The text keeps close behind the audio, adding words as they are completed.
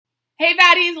Hey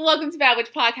baddies, welcome to Bad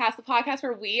Witch Podcast, the podcast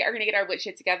where we are going to get our witch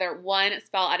shit together one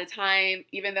spell at a time,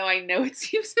 even though I know it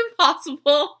seems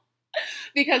impossible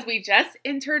because we just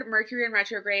entered Mercury in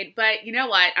retrograde. But you know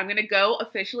what? I'm going to go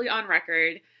officially on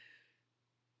record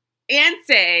and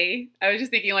say, I was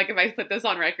just thinking, like, if I put this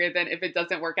on record, then if it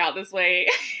doesn't work out this way,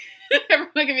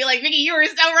 everyone can be like, Vicky, you were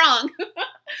so wrong.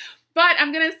 But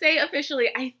I'm going to say officially,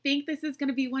 I think this is going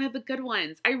to be one of the good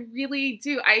ones. I really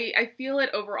do. I feel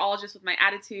it overall just with my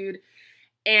attitude,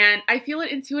 and I feel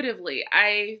it intuitively.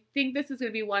 I think this is going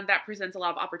to be one that presents a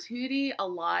lot of opportunity, a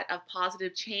lot of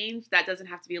positive change. That doesn't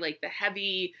have to be like the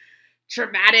heavy,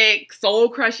 traumatic,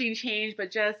 soul-crushing change,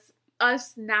 but just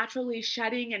us naturally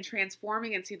shedding and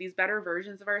transforming into these better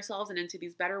versions of ourselves and into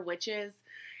these better witches.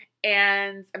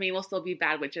 And I mean, we'll still be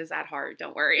bad witches at heart,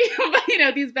 don't worry. But you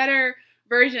know, these better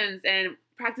versions and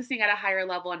practicing at a higher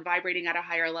level and vibrating at a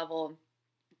higher level,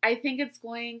 I think it's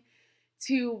going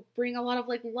to bring a lot of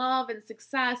like love and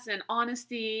success and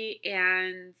honesty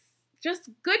and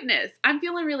just goodness. I'm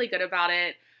feeling really good about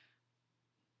it.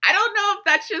 I don't know if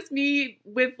that's just me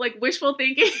with like wishful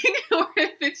thinking or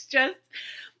if it's just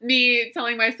me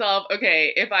telling myself,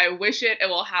 okay, if I wish it, it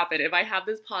will happen. If I have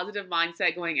this positive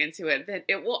mindset going into it, then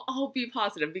it will all be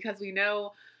positive because we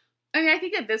know. I mean, I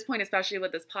think at this point, especially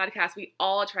with this podcast, we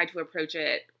all try to approach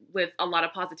it with a lot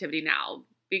of positivity now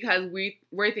because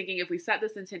we're thinking if we set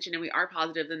this intention and we are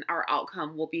positive, then our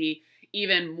outcome will be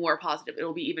even more positive.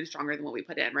 It'll be even stronger than what we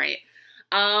put in, right?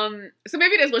 So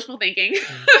maybe it is wishful thinking.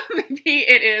 Maybe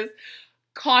it is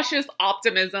cautious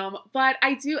optimism, but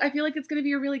I feel like it's going to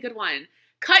be a really good one.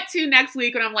 Cut to next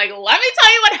week when I'm like, let me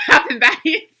tell you what happened,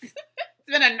 baddies. It's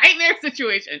been a nightmare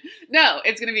situation. No,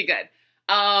 it's going to be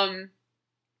good.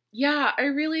 Yeah,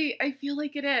 I feel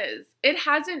like it is. It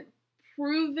hasn't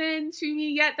proven to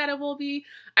me yet that it will be.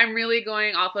 I'm really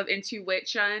going off of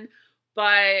intuition,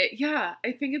 but yeah,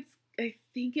 I think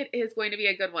it is going to be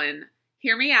a good one.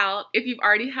 Hear me out. If you've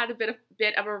already had a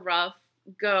bit of a rough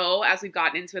go as we've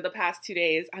gotten into the past 2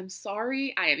 days, I'm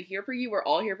sorry. I am here for you. We're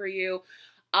all here for you.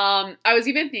 I was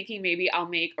even thinking maybe I'll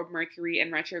make a Mercury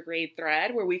in retrograde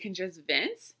thread where we can just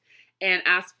vent and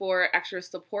ask for extra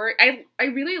support. I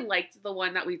really liked the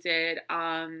one that we did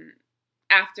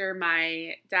after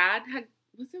my dad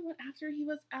after he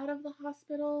was out of the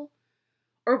hospital?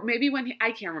 Or maybe when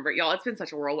I can't remember, y'all. It's been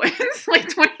such a whirlwind. Like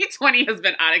 2020 has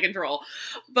been out of control.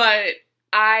 But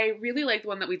I really liked the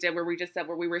one that we did where we just said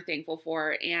what we were thankful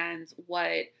for and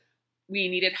what we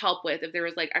needed help with, if there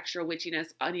was like extra witchiness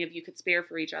any of you could spare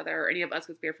for each other or any of us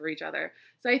could spare for each other.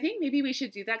 So I think maybe we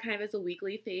should do that kind of as a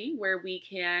weekly thing where we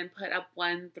can put up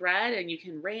one thread and you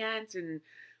can rant and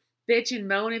bitch and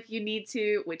moan if you need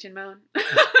to, witch and moan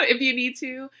if you need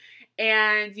to.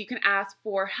 And you can ask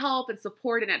for help and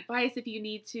support and advice if you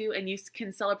need to. And you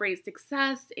can celebrate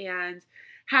success and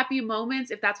happy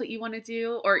moments if that's what you want to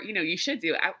do. Or, you know, you should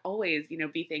do. I always, you know,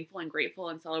 be thankful and grateful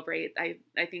and celebrate. I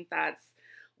think that's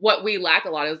what we lack a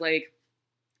lot is like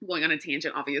going on a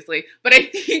tangent, obviously, but I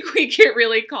think we get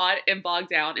really caught and bogged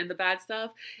down in the bad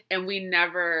stuff. And we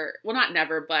not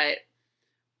never, but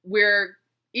we're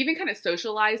even kind of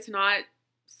socialized to not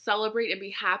celebrate and be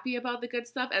happy about the good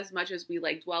stuff as much as we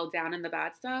like dwell down in the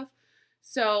bad stuff.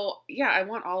 So yeah, I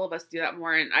want all of us to do that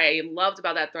more. And I loved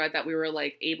about that thread that we were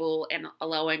like able and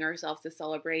allowing ourselves to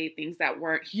celebrate things that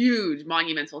weren't huge,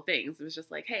 monumental things. It was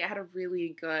just like, hey, I had a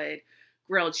really good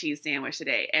grilled cheese sandwich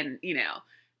today. And, you know,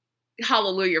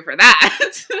 hallelujah for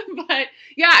that. But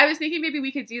yeah, I was thinking maybe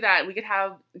we could do that. We could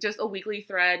have just a weekly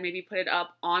thread, maybe put it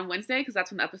up on Wednesday because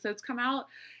that's when the episodes come out.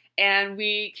 And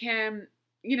we can,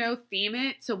 you know, theme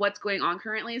it to what's going on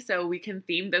currently. So we can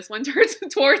theme this one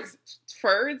towards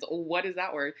what is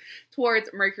that word? Towards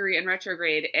Mercury in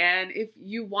retrograde. And if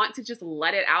you want to just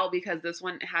let it out because this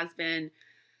one has been,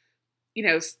 you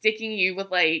know, sticking you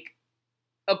with like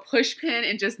a push pin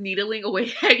and just needling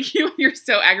away at you and you're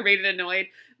so aggravated and annoyed,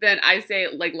 then I say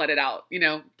like let it out, you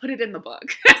know, put it in the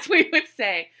book, as we would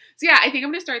say. So yeah, I think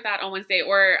I'm going to start that on Wednesday,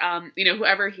 or you know,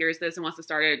 whoever hears this and wants to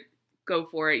start it, go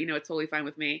for it. You know, it's totally fine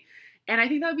with me. And I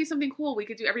think that would be something cool we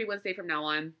could do every Wednesday from now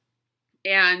on.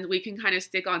 And we can kind of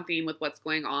stick on theme with what's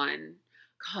going on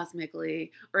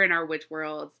cosmically or in our witch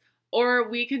worlds. Or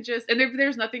we can just, and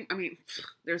there's nothing, I mean,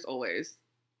 there's always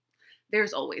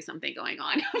something going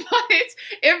on. But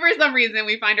if for some reason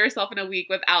we find ourselves in a week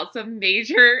without some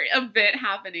major event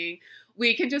happening,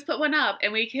 we can just put one up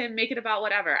and we can make it about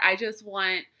whatever.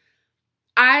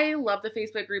 I love the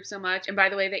Facebook group so much. And by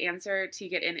the way, the answer to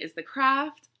get in is the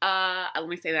craft. Let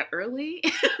me say that early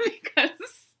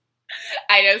because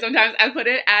I know sometimes I put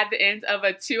it at the end of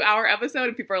a 2-hour episode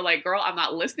and people are like, girl, I'm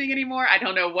not listening anymore. I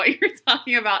don't know what you're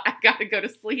talking about. I gotta go to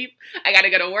sleep. I gotta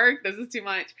go to work. This is too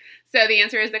much. So the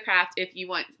answer is the craft. If you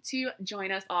want to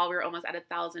join us all, we're almost at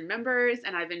 1,000 members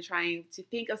and I've been trying to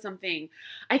think of something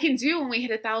I can do when we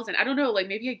hit 1,000. I don't know, like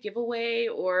maybe a giveaway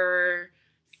or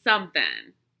something.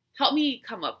 Help me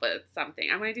come up with something.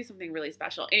 I'm going to do something really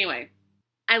special. Anyway,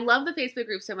 I love the Facebook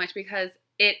group so much because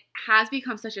it has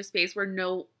become such a space where I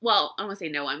don't want to say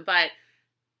no one, but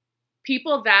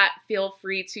people that feel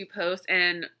free to post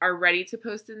and are ready to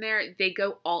post in there, they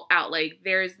go all out. Like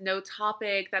there's no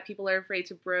topic that people are afraid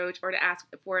to broach or to ask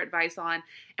for advice on.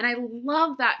 And I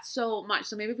love that so much.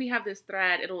 So maybe if we have this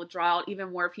thread, it'll draw out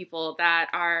even more people that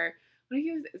are, what do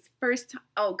you use? First time,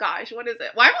 oh gosh, what is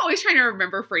it? Well, I'm always trying to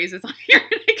remember phrases on here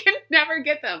and I can never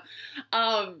get them.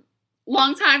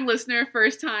 Long time listener,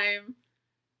 first time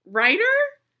writer?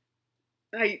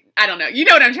 I don't know. You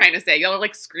know what I'm trying to say. Y'all are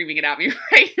like screaming it at me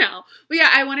right now. But yeah,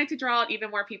 I wanted to draw out even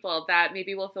more people that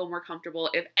maybe will feel more comfortable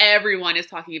if everyone is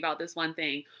talking about this one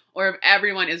thing, or if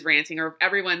everyone is ranting, or if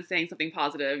everyone's saying something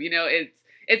positive. You know,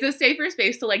 it's a safer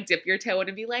space to like dip your toe in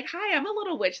and be like, hi, I'm a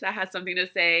little witch that has something to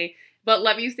say, but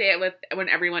let me say it when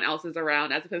everyone else is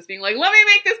around, as opposed to being like, let me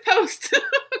make this post.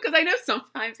 Because I know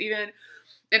sometimes even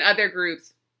in other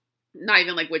groups, not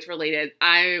even like witch related,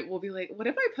 I will be like, what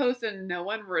if I post and no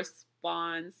one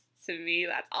responds to me?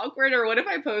 That's awkward. Or what if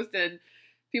I post and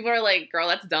people are like, girl,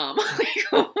 that's dumb.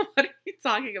 Like, what are you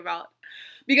talking about?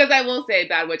 Because I will say,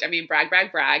 bad witch, I mean, brag,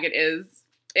 brag, brag. It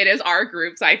is our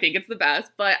group, so I think it's the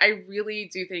best, but I really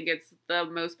do think it's the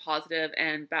most positive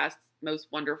and best, most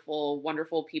wonderful,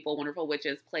 wonderful people, wonderful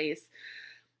witches place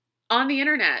on the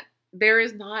internet. There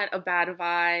is not a bad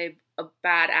vibe, a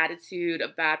bad attitude, a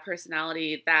bad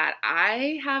personality that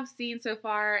I have seen so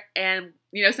far. And,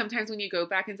 you know, sometimes when you go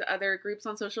back into other groups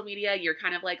on social media, you're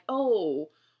kind of like, oh,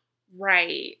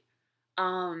 right.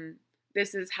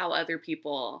 This is how other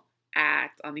people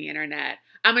act on the internet.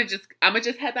 I'm gonna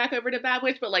just head back over to Bad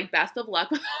Witch, but like best of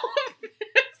luck with all of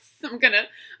this. I'm gonna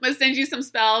send you some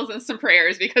spells and some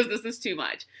prayers because this is too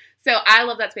much. So I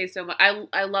love that space so much.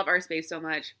 I love our space so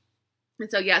much. And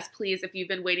so, yes, please, if you've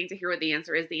been waiting to hear what the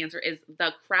answer is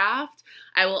the craft.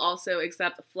 I will also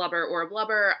accept flubber or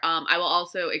blubber. I will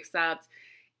also accept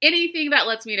anything that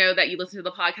lets me know that you listen to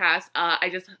the podcast. I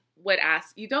just would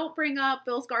ask you don't bring up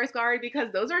Bill Skarsgård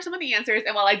because those are some of the answers.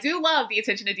 And while I do love the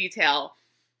attention to detail,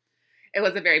 it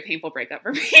was a very painful breakup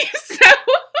for me. So,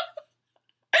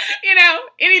 you know,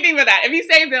 anything but that. If you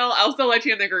say Bill, I'll still let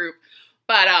you in the group.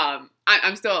 But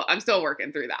I'm still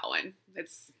working through that one.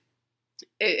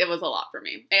 It was a lot for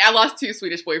me. I lost 2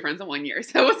 Swedish boyfriends in 1 year,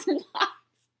 so it was a lot.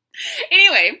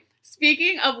 Anyway,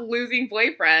 speaking of losing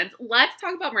boyfriends, let's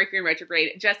talk about Mercury in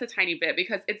retrograde just a tiny bit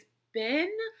because it's been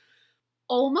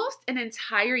almost an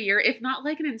entire year, if not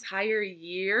like an entire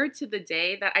year to the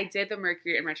day that I did the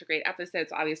Mercury in retrograde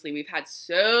episodes. Obviously, we've had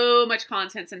so much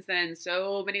content since then,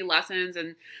 so many lessons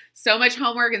and so much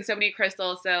homework and so many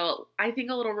crystals. So I think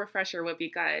a little refresher would be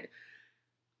good.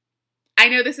 I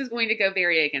know this is going to go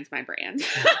very against my brand,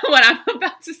 what I'm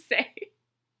about to say.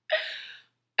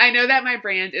 I know that my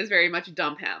brand is very much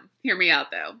dump him. Hear me out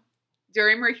though.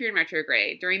 During Mercury in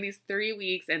retrograde, during these 3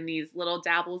 weeks and these little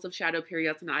dabbles of shadow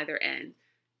periods on either end,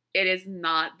 it is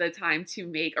not the time to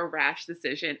make a rash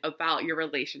decision about your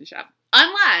relationship.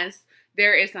 Unless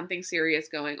there is something serious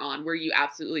going on where you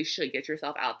absolutely should get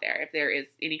yourself out there. If there is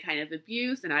any kind of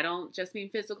abuse, and I don't just mean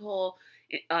physical,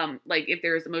 like if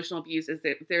there's emotional abuse, if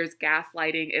there's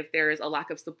gaslighting, if there's a lack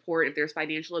of support, if there's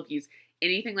financial abuse,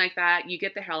 anything like that, you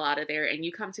get the hell out of there and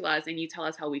you come to us and you tell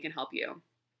us how we can help you.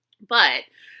 But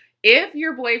if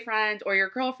your boyfriend or your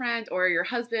girlfriend or your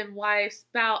husband, wife,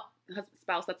 spouse,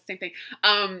 that's the same thing,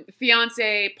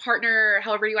 fiance, partner,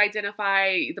 however you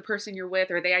identify the person you're with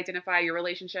or they identify your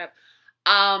relationship,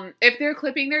 if they're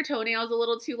clipping their toenails a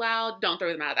little too loud, don't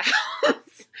throw them out of the house.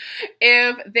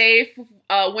 If they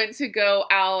went to go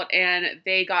out and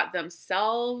they got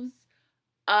themselves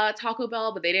Taco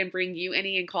Bell, but they didn't bring you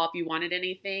any and call if you wanted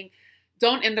anything,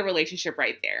 don't end the relationship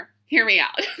right there. Hear me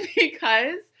out.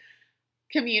 Because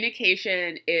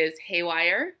communication is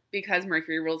haywire, because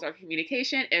Mercury rules our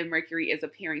communication and Mercury is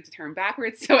appearing to turn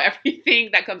backwards. So everything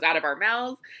that comes out of our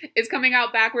mouths is coming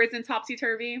out backwards and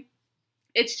topsy-turvy.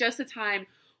 It's just a time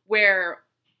where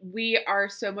we are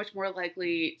so much more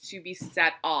likely to be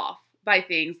set off by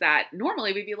things that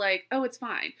normally we'd be like, oh, it's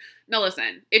fine. No,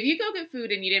 listen, if you go get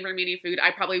food and you didn't bring me any food,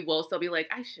 I probably will still be like,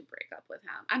 I should break up with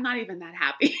him. I'm not even that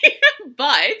happy.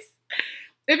 But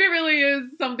if it really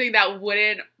is something that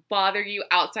wouldn't bother you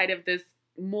outside of this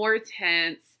more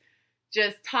tense,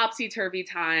 just topsy-turvy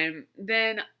time,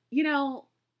 then, you know,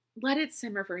 let it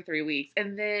simmer for 3 weeks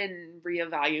and then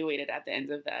reevaluate it at the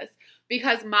end of this.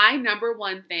 Because my number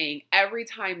one thing every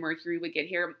time Mercury would get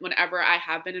here, whenever I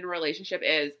have been in a relationship,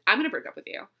 is I'm going to break up with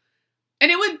you.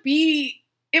 And it would be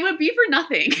for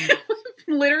nothing.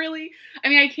 Literally. I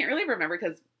mean, I can't really remember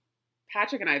because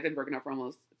Patrick and I have been broken up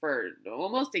for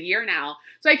almost a year now.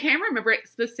 So I can't remember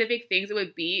specific things it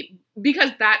would be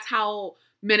because that's how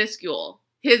minuscule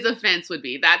his offense would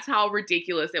be. That's how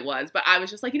ridiculous it was. But I was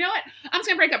just like, you know what? I'm just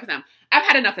going to break up with him. I've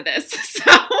had enough of this.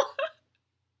 So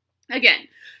again,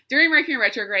 during Mercury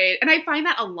retrograde, and I find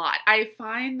that a lot. I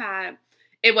find that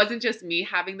it wasn't just me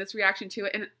having this reaction to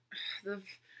it. And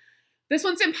this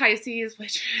one's in Pisces,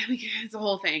 which is a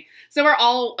whole thing. So we're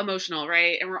all emotional,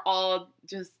 right? And we're all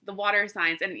just the water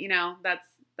signs. And, you know,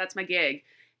 that's my gig.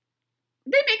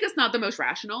 They make us not the most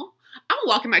rational. I'm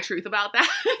walking my truth about that.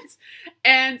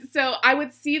 And so I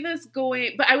would see this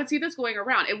going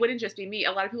around. It wouldn't just be me.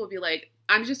 A lot of people would be like,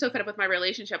 I'm just so fed up with my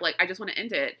relationship. Like, I just want to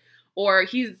end it. Or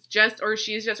he's just, or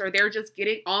she's just, or they're just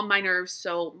getting on my nerves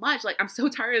so much. Like, I'm so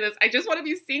tired of this. I just want to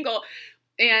be single.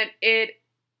 And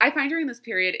I find during this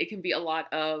period, it can be a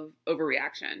lot of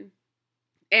overreaction.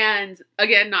 And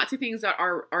again, not to things that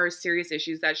are serious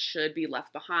issues that should be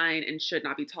left behind and should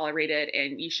not be tolerated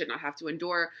and you should not have to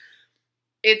endure.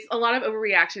 It's a lot of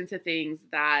overreaction to things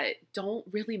that don't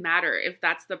really matter if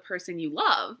that's the person you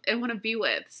love and want to be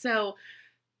with. So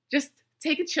just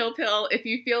take a chill pill. If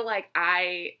you feel like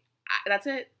that's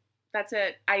it.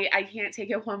 I can't take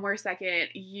it one more second.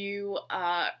 You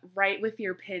write with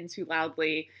your pen too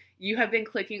loudly. You have been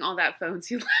clicking on that phone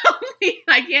too loudly.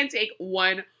 I can't take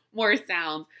one more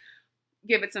sound.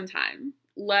 Give it some time.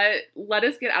 Let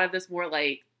us get out of this more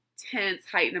like tense,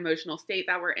 heightened emotional state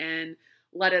that we're in.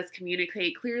 Let us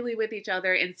communicate clearly with each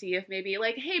other and see if maybe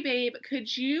like, hey babe,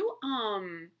 could you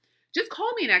just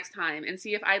call me next time and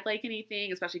see if I'd like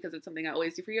anything, especially because it's something I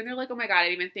always do for you. And they're like, oh my God, I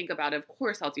didn't even think about it. Of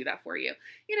course I'll do that for you.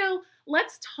 You know,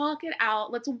 let's talk it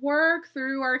out. Let's work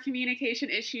through our communication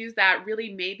issues that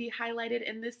really may be highlighted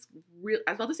in this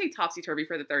I was about to say topsy-turvy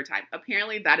for the third time.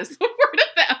 Apparently that is the word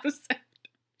of the episode.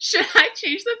 Should I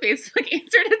change the Facebook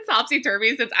answer to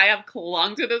topsy-turvy since I have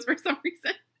clung to this for some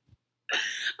reason?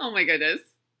 Oh my goodness.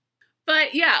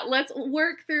 But yeah, let's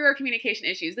work through our communication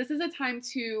issues. This is a time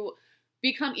to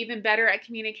become even better at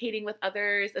communicating with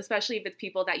others, especially if it's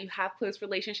people that you have close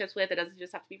relationships with. It doesn't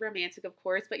just have to be romantic, of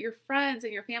course, but your friends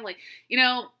and your family. You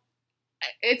know,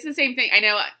 it's the same thing. I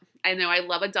know I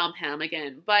love a dump him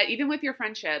again, but even with your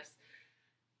friendships,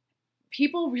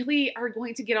 people really are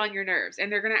going to get on your nerves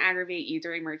and they're going to aggravate you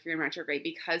during Mercury retrograde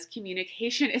because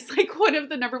communication is like one of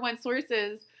the number one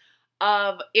sources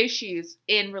of issues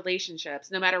in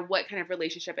relationships, no matter what kind of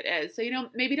relationship it is. So, you know,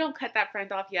 maybe don't cut that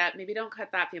friend off yet. Maybe don't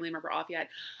cut that family member off yet.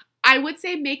 I would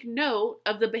say make note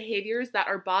of the behaviors that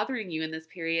are bothering you in this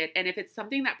period. And if it's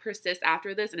something that persists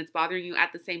after this and it's bothering you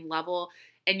at the same level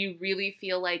and you really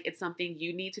feel like it's something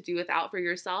you need to do without for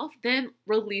yourself, then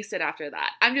release it after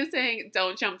that. I'm just saying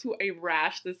don't jump to a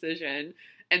rash decision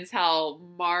until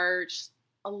March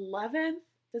 11th.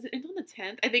 Does it end on the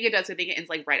 10th? I think it does. I think it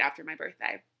ends like right after my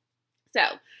birthday. So,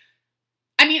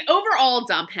 I mean, overall,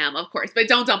 dump him, of course, but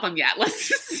don't dump him yet. Let's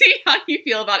just see how you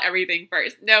feel about everything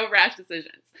first. No rash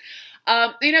decisions.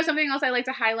 You know, something else I like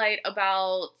to highlight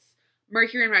about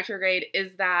Mercury in retrograde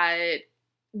is that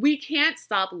we can't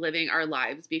stop living our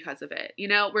lives because of it. You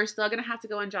know, we're still going to have to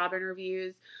go on job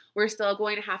interviews. We're still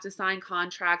going to have to sign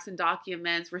contracts and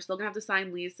documents. We're still going to have to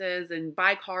sign leases and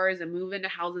buy cars and move into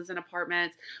houses and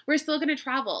apartments. We're still going to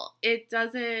travel. It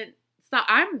doesn't stop.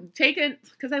 I'm taking,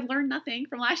 because I learned nothing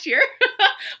from last year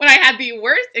when I had the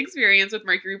worst experience with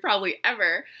Mercury probably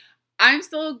ever. I'm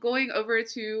still going over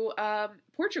to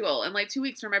Portugal in like 2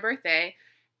 weeks for my birthday.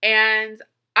 And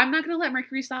I'm not going to let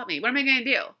Mercury stop me. What am I going to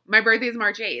do? My birthday is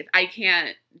March 8th. I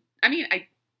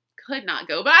could not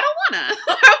go, but I don't want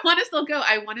to. I want to still go.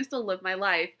 I want to still live my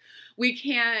life. We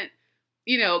can't,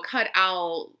 you know, cut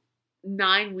out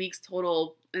 9 weeks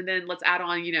total and then let's add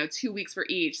on, you know, 2 weeks for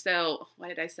each. So why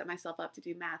did I set myself up to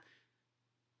do math?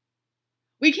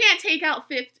 We can't take out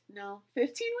 15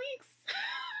 weeks?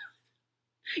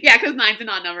 Yeah, because 9's an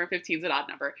odd number, 15's an odd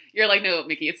number. You're like, no,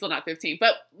 Mickey, it's still not 15.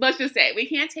 But let's just say we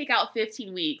can't take out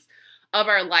 15 weeks of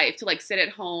our life to like sit at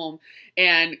home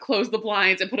and close the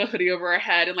blinds and put a hoodie over our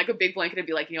head and like a big blanket and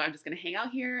be like, you know, I'm just going to hang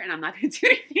out here and I'm not going to do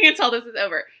anything until this is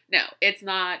over. No, it's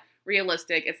not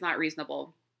realistic. It's not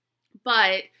reasonable.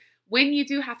 But when you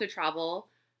do have to travel,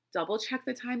 double check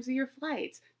the times of your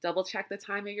flights. Double check the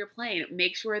time of your plane.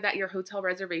 Make sure that your hotel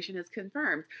reservation is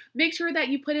confirmed. Make sure that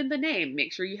you put in the name.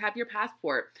 Make sure you have your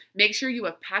passport. Make sure you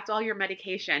have packed all your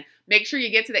medication. Make sure you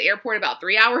get to the airport about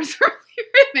 3 hours earlier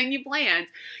than you planned.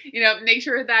 Make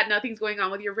sure that nothing's going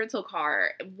on with your rental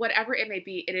car. Whatever it may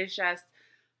be, it is just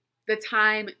the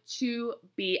time to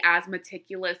be as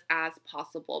meticulous as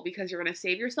possible, because you're going to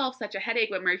save yourself such a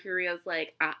headache when Mercury is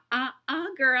like,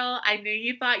 girl, I knew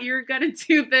you thought you were going to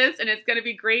do this and it's going to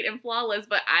be great and flawless,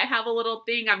 but I have a little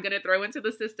thing I'm going to throw into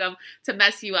the system to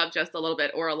mess you up just a little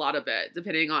bit or a lot of it,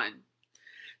 depending on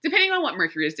what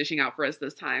Mercury is dishing out for us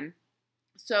this time.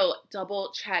 So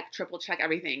double check, triple check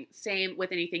everything. Same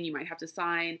with anything you might have to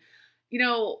sign.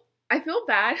 I feel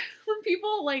bad when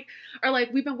people are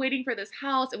like, we've been waiting for this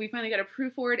house and we finally got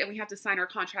approved for it and we have to sign our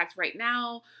contract right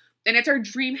now. And it's our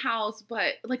dream house,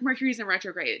 but Mercury's in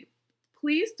retrograde.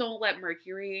 Please don't let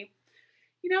Mercury,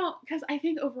 because I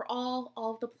think overall,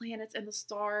 all of the planets and the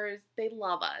stars, they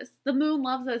love us. The moon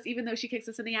loves us, even though she kicks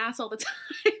us in the ass all the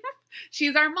time.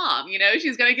 She's our mom,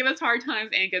 she's going to give us hard times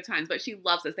and good times, but she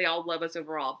loves us. They all love us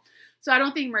overall. So I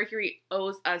don't think Mercury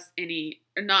is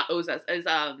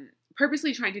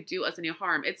purposely trying to do us any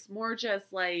harm. It's more just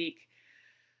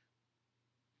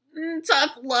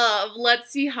tough love.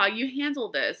 Let's see how you handle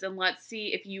this, and let's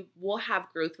see if you will have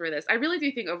growth for this. I really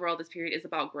do think overall this period is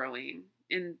about growing,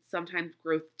 and sometimes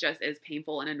growth just is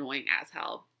painful and annoying as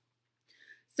hell.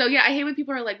 So yeah, I hate when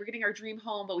people are like, we're getting our dream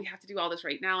home, but we have to do all this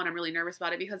right now, and I'm really nervous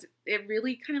about it because it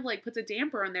really kind of puts a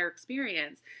damper on their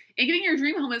experience. And getting your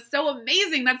dream home is so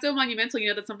amazing. That's so monumental.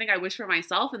 That's something I wish for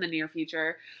myself in the near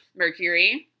future.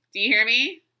 Mercury, do you hear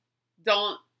me?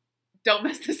 Don't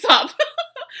mess this up.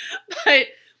 But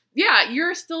yeah,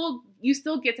 you still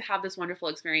get to have this wonderful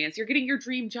experience. You're getting your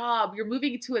dream job. You're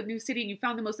moving to a new city and you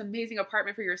found the most amazing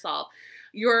apartment for yourself.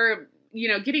 You're,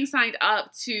 getting signed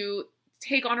up to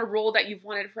take on a role that you've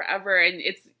wanted forever, and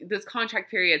it's this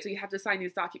contract period, so you have to sign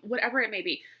these documents, whatever it may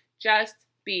be. Just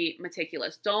be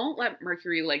meticulous. Don't let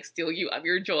Mercury steal you of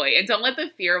your joy, and don't let the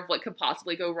fear of what could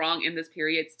possibly go wrong in this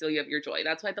period steal you of your joy.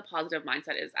 That's why the positive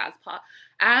mindset is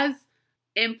as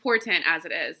important as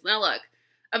it is. Now look,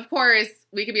 of course,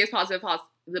 we can be as positive. Why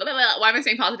am I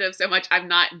saying positive so much? I'm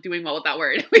not doing well with that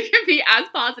word. We can be as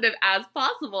positive as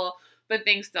possible, but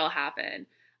things still happen.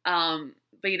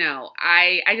 But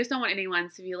I just don't want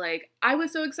anyone to be like, I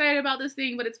was so excited about this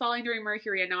thing, but it's falling during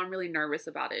Mercury and now I'm really nervous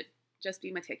about it. Just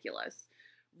be meticulous.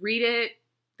 Read it,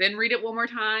 then read it one more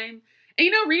time,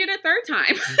 and read it a third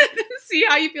time. See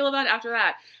how you feel about it after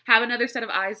that. Have another set of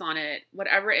eyes on it,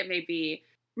 whatever it may be.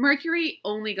 Mercury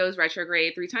only goes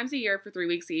retrograde 3 times a year for 3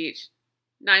 weeks each,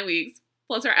 9 weeks,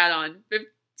 plus our add-on,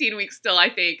 15 weeks still, I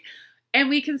think. And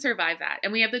we can survive that.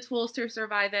 And we have the tools to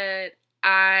survive it.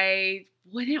 I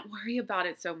wouldn't worry about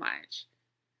it so much.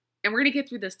 And we're going to get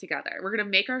through this together. We're going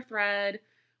to make our thread.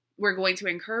 We're going to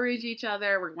encourage each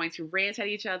other. We're going to rant at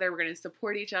each other. We're going to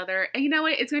support each other. And you know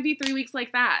what? It's going to be 3 weeks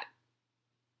like that.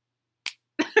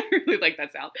 I really like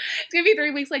that sound. It's going to be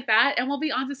 3 weeks like that. And we'll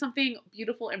be on to something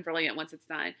beautiful and brilliant once it's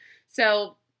done.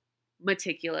 So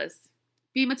meticulous.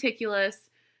 Be meticulous.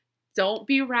 Don't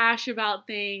be rash about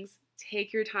things.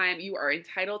 Take your time. You are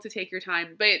entitled to take your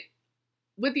time. But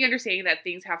with the understanding that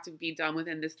things have to be done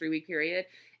within this 3-week period.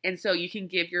 And so you can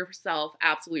give yourself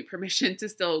absolute permission to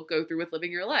still go through with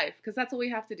living your life, because that's what we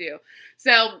have to do.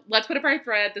 So let's put up our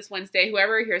thread this Wednesday.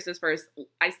 Whoever hears this first,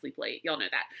 I sleep late. Y'all know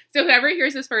that. So whoever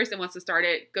hears this first and wants to start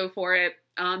it, go for it.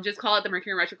 Just call it the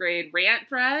Mercury retrograde rant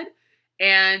thread.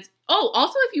 And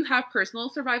also if you have personal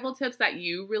survival tips that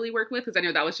you really work with, because I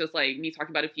know that was just me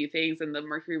talking about a few things in the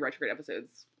Mercury retrograde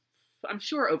episodes, I'm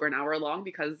sure over an hour long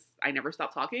because I never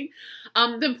stop talking,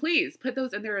 then please put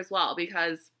those in there as well,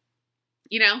 because,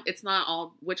 it's not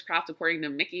all witchcraft according to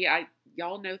Mickey.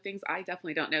 Y'all know things I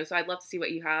definitely don't know. So I'd love to see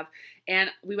what you have,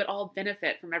 and we would all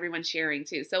benefit from everyone sharing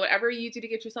too. So whatever you do to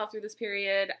get yourself through this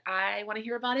period, I want to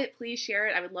hear about it. Please share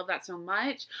it. I would love that so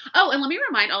much. Oh, and let me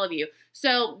remind all of you.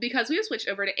 So because we have switched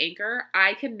over to Anchor,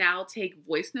 I can now take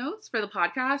voice notes for the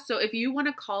podcast. So if you want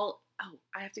to call,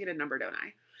 I have to get a number, don't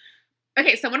I?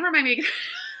 Okay, someone remind me to get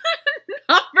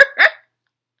a number.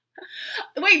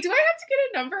 Wait, do I have to get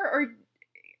a number, or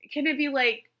can it be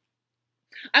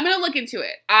I'm going to look into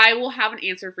it. I will have an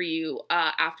answer for you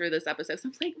after this episode. So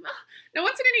I'm like, no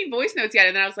one sent any voice notes yet.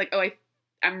 And then I was like,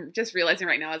 I'm just realizing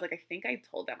right now, I was like, I think I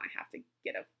told them I have to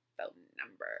get a phone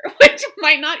number, which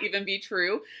might not even be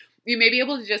true. You may be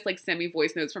able to just send me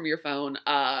voice notes from your phone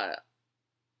to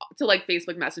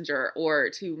Facebook Messenger or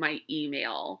to my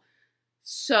email.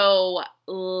 So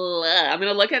I'm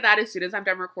going to look at that as soon as I'm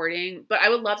done recording, but I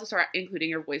would love to start including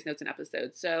your voice notes in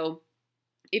episodes. So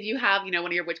if you have, one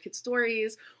of your Witch Kid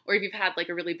stories, or if you've had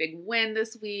a really big win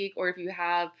this week, or if you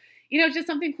have, just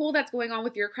something cool that's going on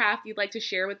with your craft you'd like to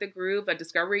share with the group, a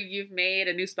discovery you've made,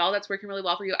 a new spell that's working really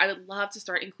well for you, I would love to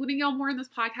start including y'all more in this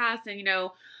podcast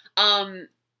and,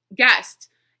 guest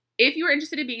if you are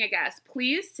interested in being a guest,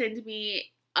 please send me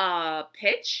a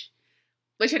pitch,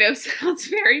 which I know sounds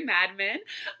very Mad Men,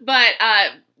 but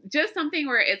just something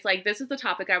where it's like, this is the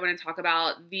topic I want to talk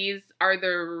about. These are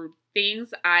the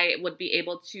things I would be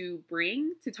able to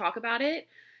bring to talk about it.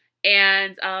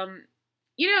 And,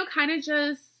 kind of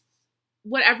just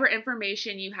whatever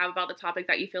information you have about the topic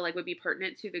that you feel like would be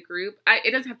pertinent to the group.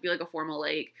 It doesn't have to be like a formal,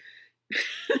 like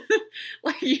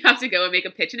you have to go and make a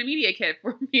pitch in a media kit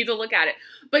for me to look at it.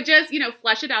 But just,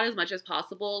 flesh it out as much as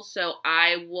possible so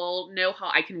I will know how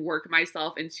I can work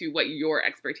myself into what your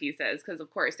expertise is. Because,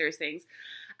 of course, there's things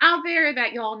out there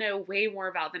that y'all know way more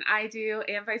about than I do,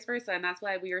 and vice versa. And that's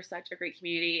why we are such a great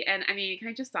community. And I mean, can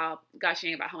I just stop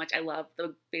gushing about how much I love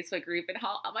the Facebook group and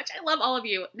how much I love all of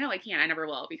you? No, I can't. I never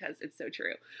will, because it's so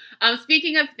true.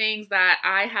 Speaking of things that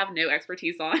I have no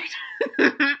expertise on,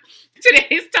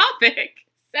 today's topic.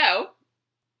 So,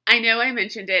 I know I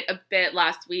mentioned it a bit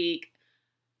last week.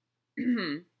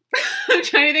 I'm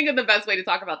trying to think of the best way to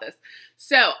talk about this.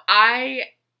 So, I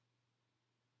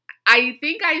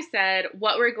think I said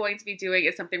what we're going to be doing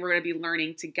is something we're going to be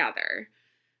learning together.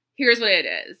 Here's what it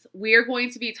is. We are going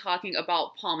to be talking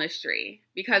about palmistry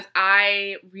because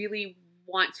I really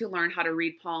want to learn how to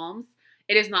read palms.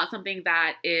 It is not something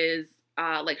that is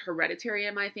like hereditary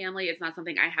in my family. It's not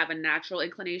something I have a natural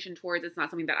inclination towards. It's not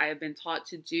something that I have been taught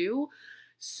to do.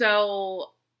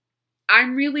 So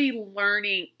I'm really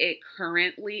learning it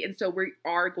currently. And so we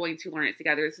are going to learn it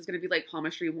together. This is going to be like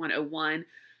Palmistry 101.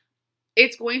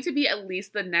 It's going to be at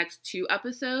least the next 2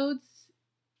 episodes,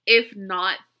 if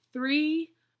not 3,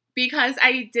 because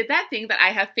I did that thing that I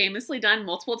have famously done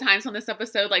multiple times on this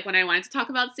episode, like when I wanted to talk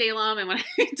about Salem and when I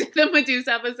did the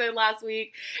Medusa episode last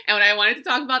week, and when I wanted to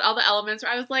talk about all the elements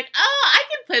where I was like, oh, I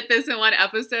can put this in one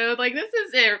episode. Like, this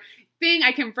is a thing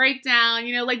I can break down,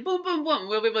 like boom, boom, boom,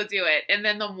 we'll be able to do it. And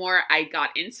then the more I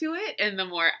got into it and the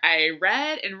more I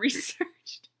read and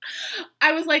researched,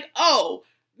 I was like, oh,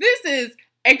 this is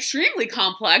extremely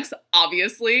complex,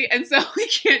 obviously, and so we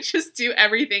can't just do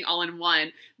everything all in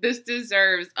one. This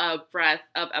deserves a breadth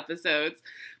of episodes.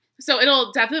 So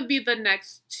it'll definitely be the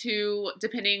next 2,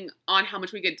 depending on how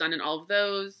much we get done in all of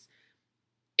those.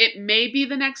 It may be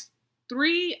the next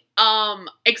 3,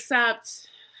 except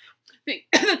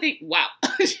wow.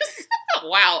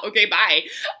 Wow, okay, bye.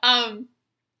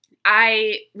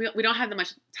 We don't have that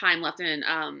much time left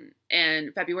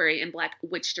in February in Black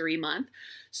Witchery Month.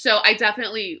 So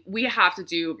we have to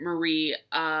do Marie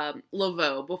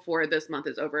Laveau before this month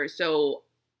is over. So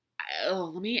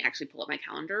let me actually pull up my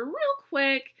calendar real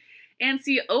quick and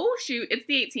see. Oh, shoot, it's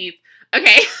the 18th.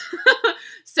 Okay.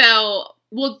 So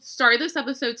we'll start this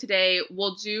episode today.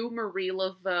 We'll do Marie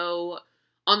Laveau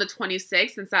on the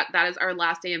 26th, since that is our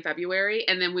last day in February.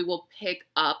 And then we will pick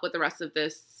up with the rest of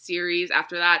this series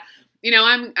after that.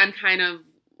 I'm kind of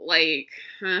like,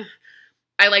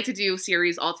 I like to do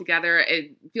series all together.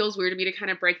 It feels weird to me to kind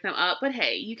of break them up, but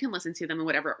hey, you can listen to them in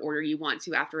whatever order you want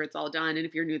to after it's all done. And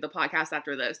if you're new to the podcast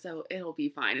after this, so it'll be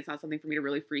fine. It's not something for me to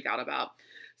really freak out about.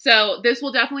 So this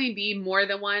will definitely be more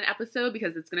than one episode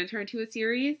because it's going to turn to a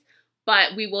series,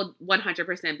 but we will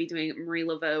 100% be doing Marie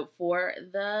Laveau for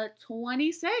the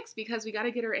 26th because we got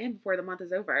to get her in before the month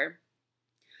is over.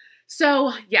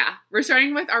 So yeah, we're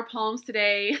starting with our palms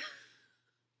today.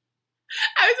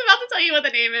 I was about to tell you what the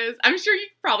name is. I'm sure you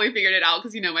probably figured it out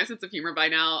because you know my sense of humor by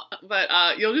now.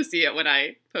 But you'll just see it when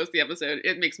I post the episode.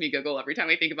 It makes me giggle every time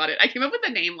I think about it. I came up with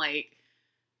the name like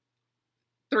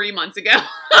 3 months ago.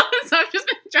 So I've just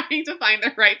been trying to find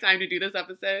the right time to do this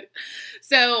episode.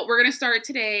 So we're going to start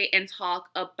today and talk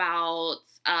about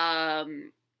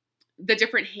the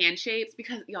different hand shapes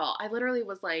because, y'all, I literally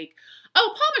was like,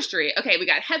 oh, palmistry. Okay, we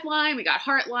got headline, we got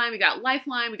heart line, we got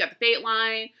lifeline, we got the fate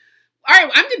line. All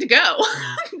right, I'm good to go.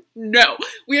 No,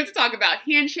 we have to talk about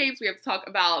hand shapes. We have to talk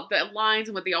about the lines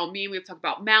and what they all mean. We have to talk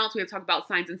about mounts. We have to talk about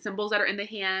signs and symbols that are in the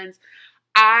hands.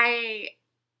 I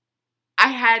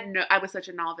was such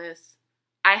a novice.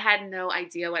 I had no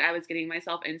idea what I was getting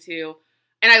myself into.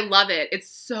 And I love it. It's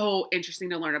so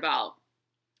interesting to learn about.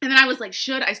 And then I was like,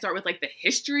 should I start with like the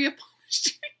history of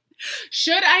palmistry?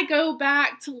 Should I go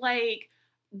back to like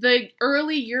the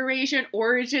early Eurasian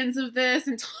origins of this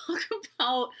and talk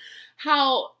about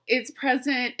how it's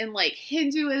present in like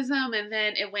Hinduism, and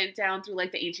then it went down through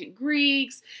like the ancient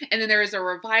Greeks, and then there was a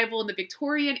revival in the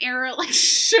Victorian era? Like,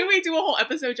 should we do a whole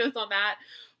episode just on that?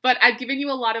 But I've given you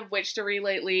a lot of witchery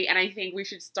lately, and I think we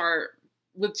should start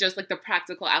with just like the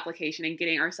practical application and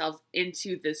getting ourselves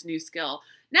into this new skill.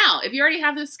 Now, if you already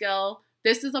have this skill,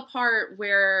 this is a part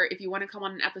where if you want to come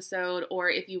on an episode, or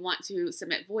if you want to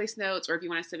submit voice notes, or if you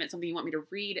want to submit something you want me to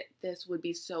read, this would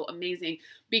be so amazing,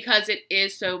 because it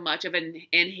is so much of an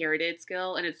inherited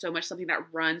skill, and it's so much something that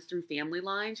runs through family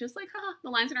lines, just like the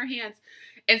lines in our hands.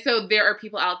 And so there are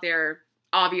people out there,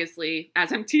 obviously,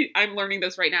 as I'm learning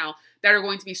this right now, that are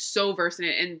going to be so versed in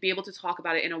it and be able to talk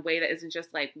about it in a way that isn't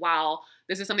just like, wow,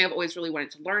 this is something I've always really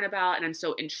wanted to learn about, and I'm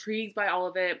so intrigued by all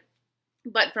of it.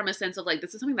 But from a sense of like,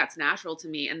 this is something that's natural to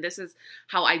me, and this is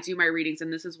how I do my readings,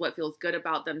 and this is what feels good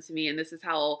about them to me, and this is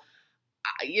how,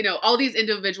 all these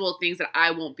individual things that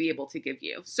I won't be able to give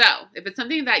you. So if it's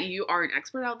something that you are an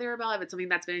expert out there about, if it's something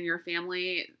that's been in your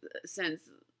family since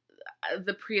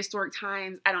the prehistoric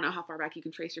times, I don't know how far back you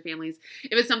can trace your families.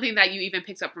 If it's something that you even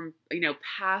picked up from,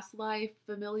 past life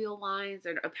familial lines,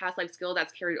 or a past life skill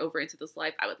that's carried over into this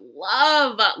life, I would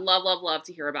love, love, love, love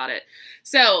to hear about it.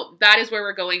 So that is where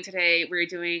we're going today. We're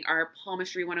doing our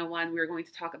palmistry 101. We're going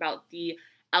to talk about the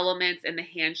elements and the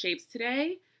hand shapes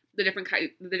today, the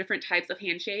different types of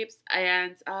hand shapes.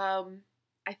 And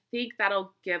I think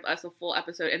that'll give us a full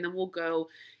episode, and then we'll go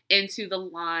into the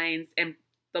lines and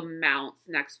the mounts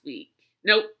next week.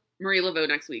 Nope, Marie Laveau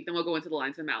next week. Then we'll go into the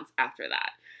lines and mounts after that.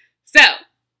 So,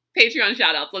 Patreon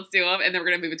shout outs, let's do them, and then we're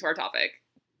going to move into our topic.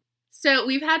 So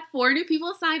we've had 4 new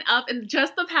people sign up in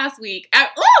just the past week.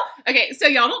 Okay, so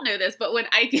y'all don't know this, but when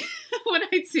I do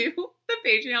the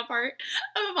Patreon part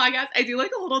of the podcast, I do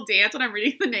like a little dance when I'm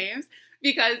reading the names,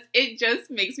 because it just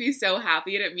makes me so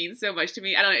happy and it means so much to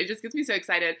me. I don't know, it just gets me so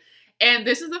excited. And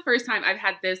this is the first time I've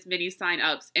had this many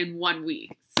sign-ups in 1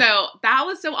 week. So that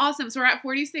was so awesome. So we're at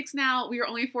 46 now. We are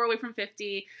only 4 away from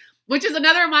 50, which is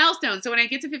another milestone. So when I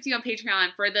get to 50 on Patreon,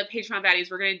 for the Patreon baddies,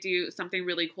 we're going to do something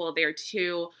really cool there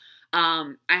too.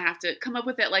 I have to come up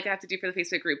with it like I have to do for the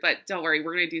Facebook group, but don't worry,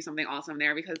 we're going to do something awesome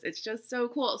there, because it's just so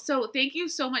cool. So thank you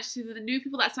so much to the new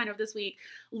people that signed up this week.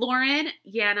 Lauren,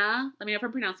 Yana, let me know if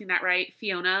I'm pronouncing that right,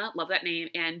 Fiona, love that name,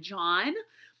 and John.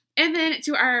 And then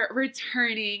to our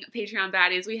returning Patreon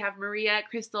baddies, we have Maria,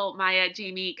 Crystal, Maya,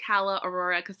 Jamie, Kala,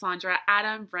 Aurora, Cassandra,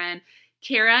 Adam, Bren,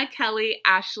 Kara, Kelly,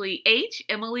 Ashley H,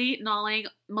 Emily, Nolling,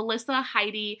 Melissa,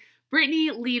 Heidi,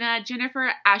 Brittany, Lena,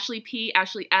 Jennifer, Ashley P,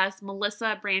 Ashley S,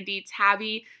 Melissa, Brandy,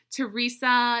 Tabby,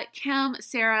 Teresa, Kim,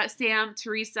 Sarah, Sam,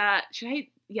 Teresa,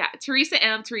 Teresa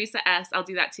M, Teresa S, I'll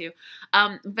do that too.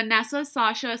 Vanessa,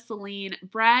 Sasha, Celine,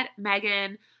 Brett,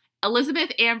 Megan,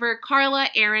 Elizabeth, Amber, Carla,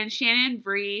 Aaron, Shannon,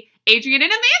 Bree, Adrian,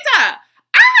 and Amanda.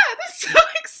 That's so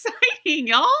exciting,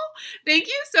 y'all. Thank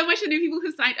you so much to the new people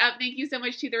who signed up. Thank you so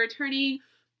much to the returning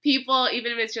people,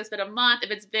 even if it's just been a month, if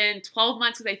it's been 12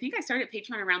 months, because I think I started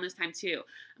Patreon around this time too.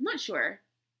 I'm not sure.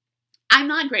 I'm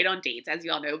not great on dates, as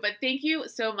you all know, but thank you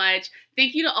so much.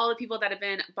 Thank you to all the people that have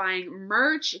been buying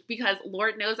merch, because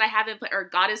Lord knows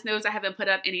Goddess knows I haven't put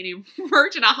up any new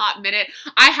merch in a hot minute.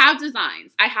 I have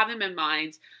designs. I have them in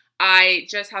mind. I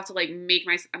just have to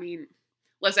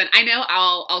listen, I know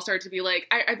I'll start to be like,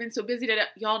 I've been so busy today.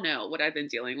 Y'all know what I've been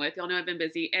dealing with. Y'all know I've been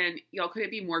busy, and y'all couldn't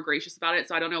be more gracious about it.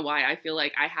 So I don't know why I feel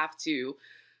like I have to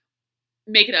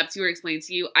make it up to you or explain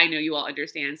to you. I know you all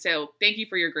understand. So thank you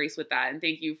for your grace with that. And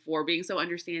thank you for being so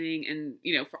understanding, and,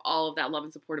 for all of that love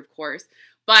and support, of course.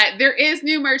 But there is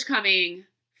new merch coming.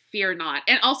 Fear not.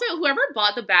 And also, whoever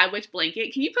bought the Bad Witch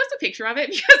blanket, can you post a picture of it?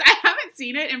 Because I haven't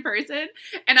seen it in person,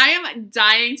 and I am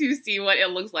dying to see what it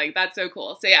looks like. That's so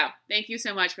cool. So yeah, thank you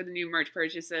so much for the new merch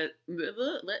purchases. There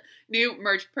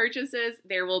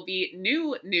will be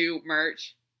new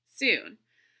merch soon.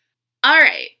 All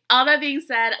right. All that being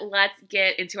said, let's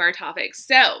get into our topic.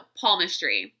 So,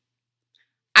 palmistry.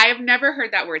 I have never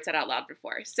heard that word said out loud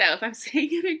before. So if I'm saying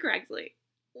it incorrectly,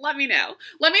 let me know.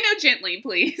 Let me know gently,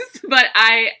 please. But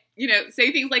I,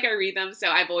 say things like I read them, so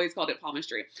I've always called it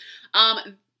palmistry.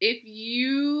 If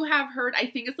you have heard, I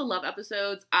think it's the love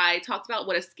episodes, I talked about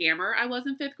what a scammer I was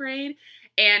in 5th grade,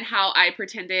 and how I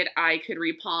pretended I could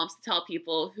read palms to tell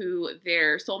people who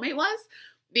their soulmate was.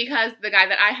 Because the guy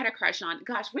that I had a crush on,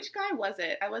 gosh, which guy was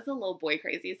it? I was a little boy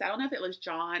crazy, so I don't know if it was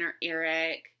John or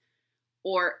Eric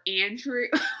or Andrew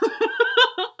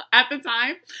at the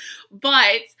time,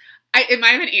 but it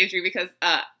might have been Andrew, because,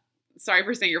 sorry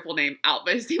for saying your full name out,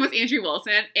 but his name was Andrew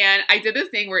Wilson. And I did this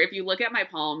thing where if you look at my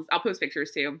palms, I'll post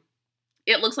pictures too.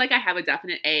 It looks like I have a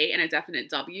definite A and a definite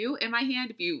W in my hand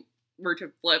if you were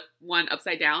to flip one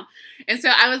upside down. And so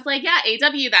I was like, yeah,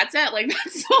 AW, that's it. Like,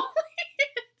 that's all it is.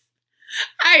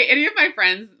 Hi, any of my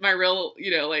friends, my real,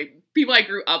 people I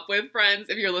grew up with friends,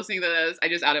 if you're listening to this, I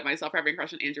just outed myself for having a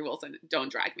crush on Andrew Wilson.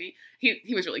 Don't drag me.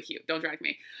 He was really cute. Don't drag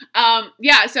me.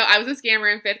 Yeah, so I was a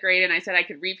scammer in 5th grade, and I said I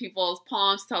could read people's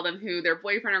palms, tell them who their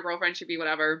boyfriend or girlfriend should be,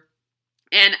 whatever.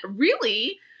 And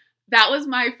really, that was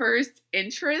my first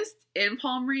interest in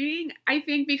palm reading, I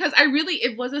think, because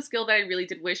it was a skill that I really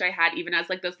did wish I had, even as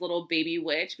like this little baby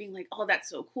witch, being like, oh, that's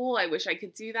so cool. I wish I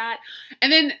could do that.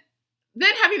 And then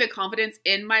having the confidence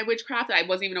in my witchcraft that I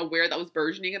wasn't even aware that was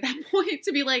burgeoning at that point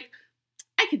to be like,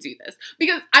 I could do this,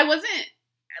 because I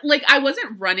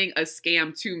wasn't running a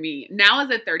scam to me. Now as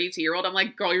a 32-year-old, I'm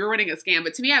like, girl, you're running a scam.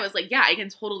 But to me, I was like, yeah, I can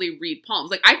totally read palms.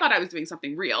 Like, I thought I was doing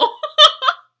something real.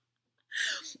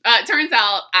 Turns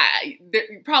out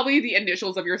probably the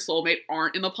initials of your soulmate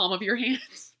aren't in the palm of your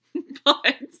hands.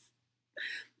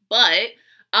 but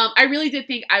I really did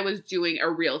think I was doing a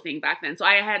real thing back then. So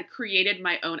I had created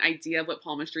my own idea of what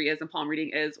palmistry is and palm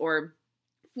reading is, or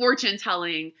fortune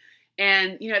telling.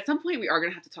 And, at some point we are going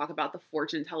to have to talk about the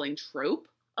fortune telling trope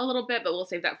a little bit, but we'll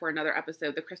save that for another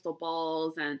episode. The crystal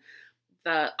balls and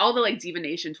all the like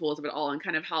divination tools of it all, and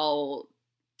kind of how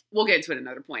we'll get into it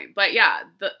another point. But yeah,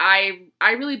 I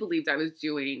really believed I was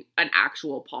doing an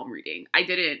actual palm reading. I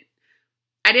didn't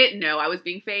know I was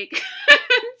being fake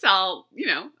until,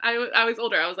 I was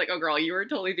older. I was like, oh girl, you were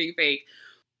totally being fake.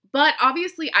 But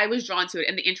obviously I was drawn to it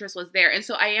and the interest was there. And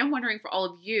so I am wondering for all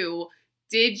of you,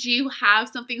 did you have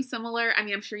something similar? I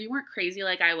mean, I'm sure you weren't crazy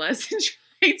like I was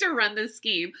trying to run this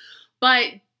scheme, but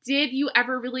did you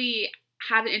ever really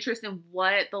have an interest in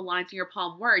what the lines in your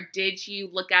palm were? Did you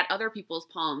look at other people's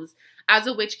palms? As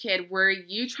a witch kid, were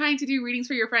you trying to do readings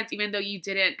for your friends even though you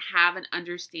didn't have an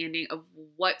understanding of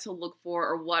what to look for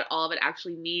or what all of it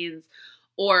actually means?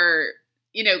 Or,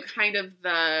 kind of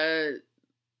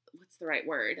what's the right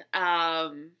word? I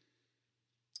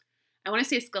want to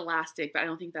say scholastic, but I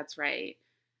don't think that's right.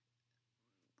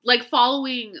 Like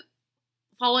following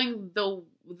the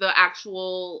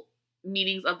actual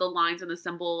meanings of the lines and the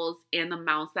symbols and the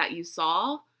mounts that you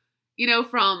saw,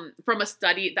 from a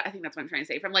study. I think that's what I'm trying to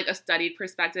say, from like a studied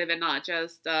perspective and not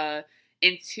just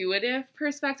intuitive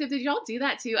perspective. Did y'all do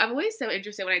that too? I'm always so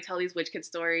interested when I tell these witch kid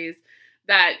stories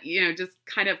that, just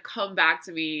kind of come back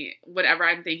to me whenever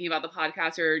I'm thinking about the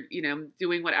podcast or,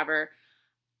 doing whatever.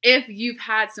 If you've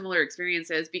had similar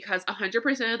experiences, because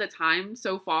 100% of the time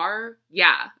so far,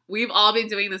 yeah, we've all been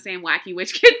doing the same wacky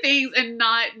witch kid things and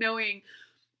not knowing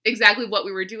exactly what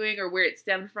we were doing or where it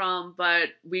stemmed from, but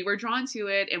we were drawn to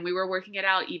it and we were working it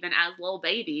out even as little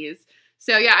babies.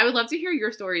 So yeah, I would love to hear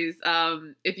your stories.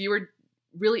 If you were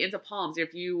really into palms,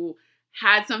 if you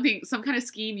had some kind of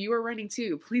scheme you were running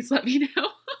too, please let me know.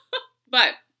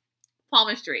 But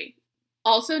palmistry,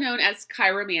 also known as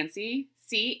chiromancy,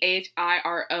 CHIROMANCE,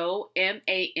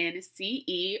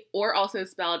 or also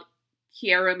spelled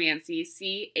chiromancy,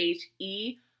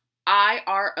 CHEIROMANCY,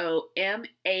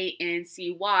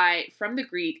 from the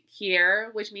Greek chier,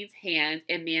 which means hand,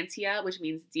 and mantia, which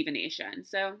means divination.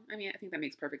 So, I think that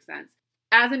makes perfect sense.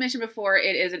 As I mentioned before,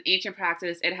 it is an ancient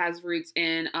practice. It has roots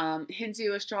in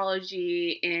Hindu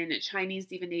astrology, in Chinese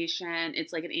divination.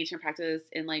 It's like an ancient practice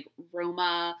in like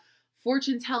Roma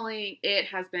fortune telling. It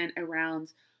has been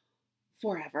around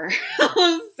forever,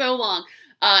 so long.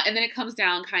 And then it comes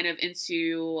down kind of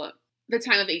into the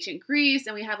time of ancient Greece,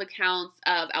 and we have accounts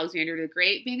of Alexander the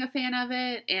Great being a fan of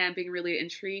it and being really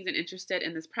intrigued and interested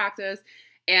in this practice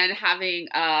and having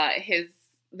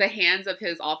the hands of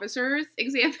his officers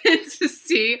examined to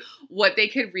see what they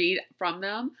could read from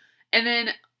them. And then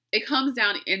it comes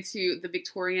down into the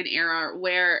Victorian era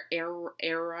where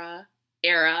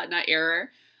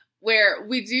where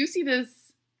we do see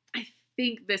this. I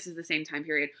think this is the same time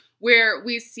period where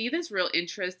we see this real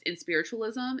interest in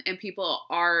spiritualism and people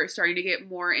are starting to get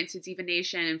more into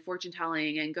divination and fortune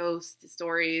telling and ghost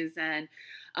stories and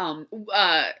I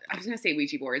was going to say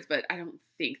Ouija boards, but I don't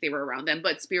think they were around then,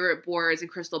 but spirit boards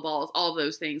and crystal balls, all of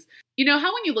those things. You know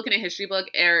how when you look in a history book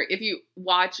or if you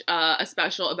watch a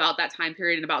special about that time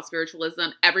period and about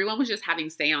spiritualism, everyone was just having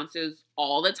seances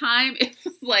all the time. It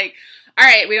was like, all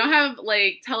right, we don't have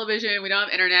like television, we don't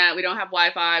have internet, we don't have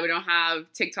Wi-Fi, we don't have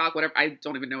TikTok, whatever. I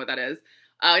don't even know what that is.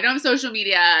 We don't have social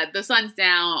media. The sun's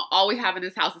down. All we have in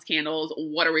this house is candles.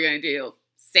 What are we going to do?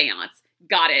 Seance.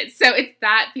 Got it. So it's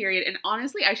that period. And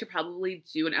honestly, I should probably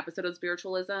do an episode of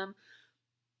spiritualism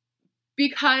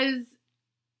because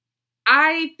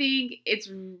I think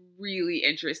it's really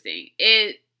interesting.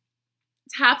 It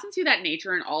taps into that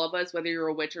nature in all of us, whether you're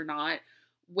a witch or not,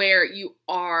 where you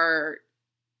are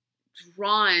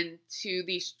drawn to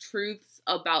these truths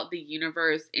about the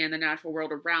universe and the natural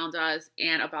world around us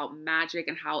and about magic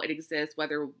and how it exists,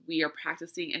 whether we are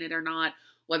practicing in it or not,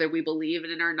 whether we believe in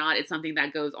it or not. It's something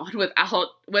that goes on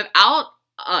without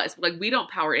us. Like, we don't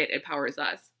power it, it powers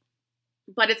us.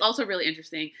 But it's also really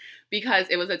interesting because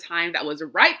it was a time that was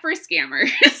ripe for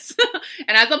scammers.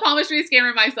 And as a palmistry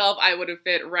scammer myself, I would have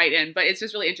fit right in. But it's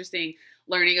just really interesting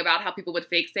learning about how people would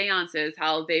fake seances,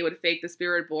 how they would fake the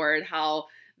spirit board, how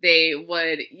they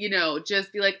would,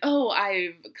 just be like, oh,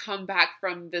 I've come back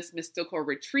from this mystical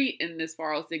retreat in this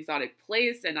far exotic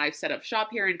place, and I've set up shop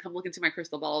here, and come look into my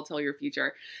crystal ball, I'll tell your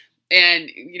future.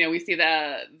 And, we see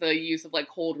the use of like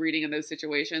cold reading in those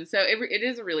situations. So it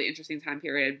is a really interesting time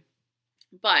period.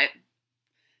 But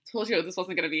told you this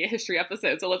wasn't going to be a history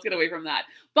episode, so let's get away from that.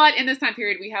 But in this time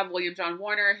period, we have William John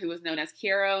Warner, who was known as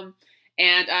Kiero,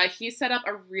 and he set up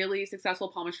a really successful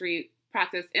palmistry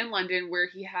practice in London where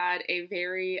he had a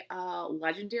very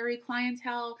legendary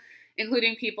clientele,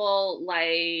 including people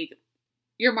like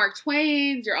your Mark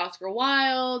Twains, your Oscar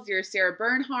Wildes, your Sarah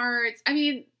Bernhardts. I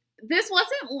mean, this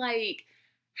wasn't like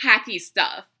hacky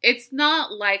stuff. It's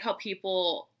not like how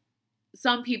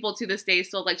some people to this day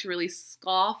still like to really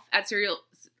scoff at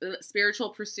spiritual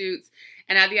pursuits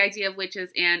and at the idea of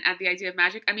witches and at the idea of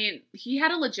magic. I mean, he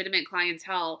had a legitimate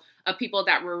clientele of people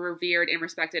that were revered and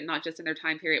respected, not just in their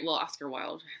time period. Well, Oscar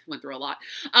Wilde went through a lot,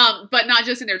 but not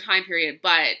just in their time period,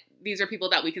 but these are people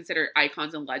that we consider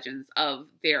icons and legends of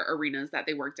their arenas that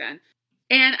they worked in.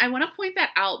 And I want to point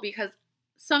that out because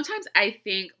sometimes I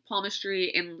think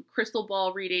palmistry and crystal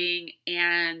ball reading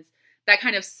and that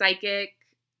kind of psychic,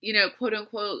 quote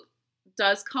unquote,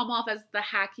 does come off as the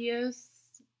hackiest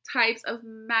types of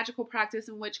magical practice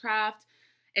and witchcraft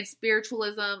and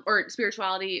spiritualism or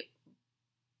spirituality.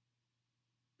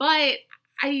 But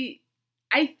I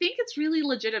think it's really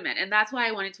legitimate, and that's why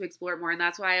I wanted to explore it more, and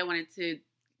that's why I wanted to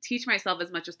teach myself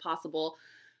as much as possible,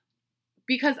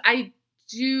 because I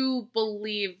do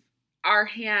believe our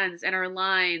hands and our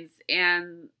lines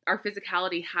and our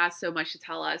physicality has so much to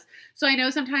tell us. So I know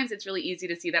sometimes it's really easy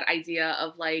to see that idea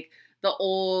of like the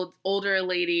older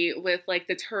lady with like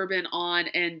the turban on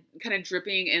and kind of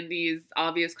dripping in these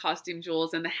obvious costume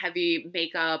jewels and the heavy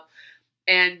makeup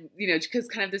and, because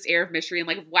kind of this air of mystery and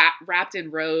like wrapped in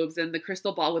robes and the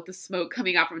crystal ball with the smoke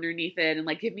coming out from underneath it and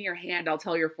like, give me your hand, I'll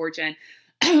tell your fortune,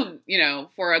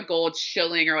 for a gold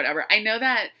shilling or whatever. I know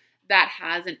that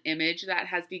has an image that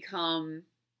has become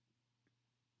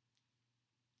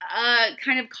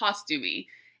kind of costumey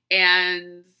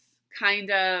and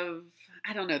kind of,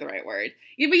 I don't know the right word.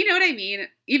 Yeah, but you know what I mean?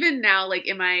 Even now, like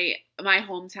in my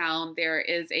hometown, there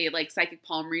is a like psychic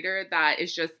palm reader that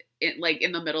is just in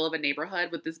the middle of a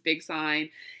neighborhood with this big sign.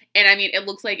 And I mean, it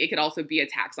looks like it could also be a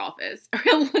tax office, or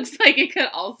it looks like it could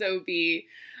also be,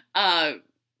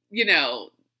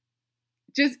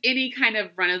 just any kind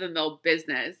of run-of-the-mill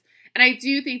business. And I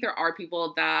do think there are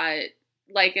people that,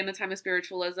 like in the time of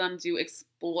spiritualism, do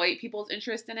exploit people's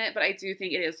interest in it. But I do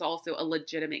think it is also a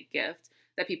legitimate gift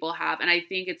that people have. And I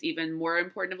think it's even more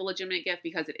important of a legitimate gift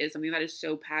because it is something that is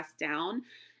so passed down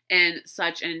and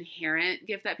such an inherent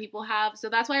gift that people have. So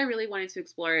that's why I really wanted to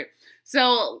explore it.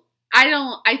 So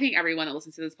I think everyone that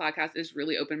listens to this podcast is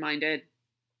really open-minded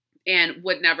and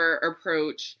would never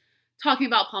approach talking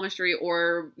about palmistry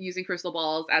or using crystal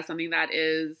balls as something that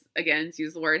is, again, to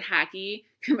use the word hacky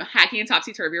and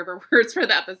topsy-turvy are words for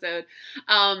the episode.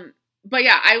 But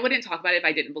yeah, I wouldn't talk about it if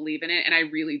I didn't believe in it, and I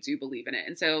really do believe in it.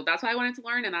 And so that's why I wanted to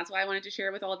learn, and that's why I wanted to share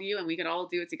it with all of you, and we could all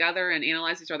do it together and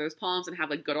analyze each other's palms and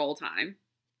have a good old time.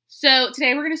 So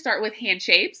today we're going to start with hand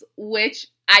shapes, which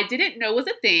I didn't know was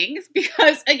a thing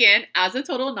because, again, as a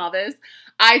total novice,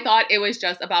 I thought it was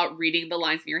just about reading the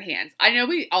lines in your hands. I know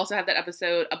we also have that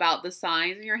episode about the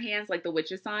signs in your hands, like the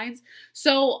witch's signs.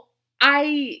 So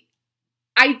I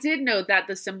did know that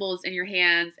the symbols in your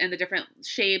hands and the different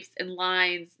shapes and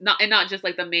lines, not just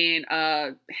like the main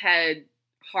head,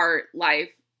 heart, life,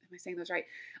 am I saying those right?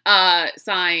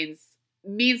 Signs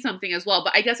mean something as well.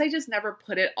 But I guess I just never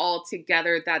put it all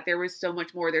together that there was so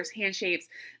much more. There's hand shapes,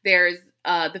 there's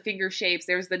the finger shapes,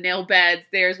 there's the nail beds,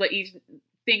 there's what each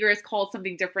finger is called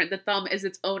something different. The thumb is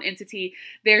its own entity.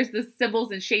 There's the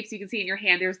symbols and shapes you can see in your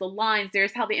hand. There's the lines.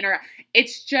 There's how they interact.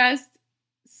 It's just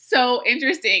so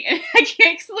interesting. And I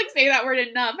can't say that word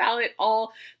enough, how it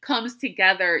all comes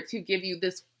together to give you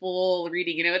this full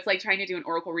reading. It's like trying to do an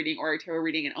oracle reading or a tarot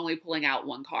reading and only pulling out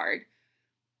one card.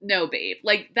 No, babe.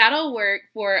 Like, that'll work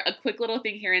for a quick little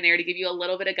thing here and there to give you a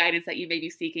little bit of guidance that you may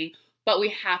be seeking, but we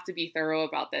have to be thorough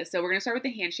about this. So we're going to start with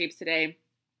the hand shapes today.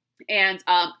 And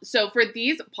so for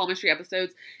these palmistry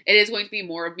episodes, it is going to be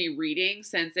more of me reading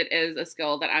since it is a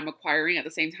skill that I'm acquiring at the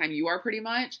same time you are pretty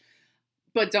much.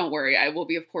 But don't worry, I will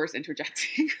be, of course,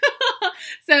 interjecting.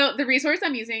 So the resource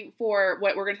I'm using for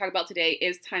what we're going to talk about today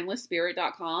is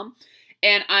timelessspirit.com.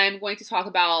 And I'm going to talk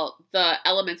about the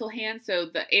elemental hands. So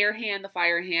the air hand, the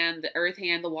fire hand, the earth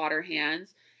hand, the water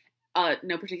hands.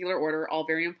 No particular order, all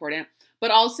very important.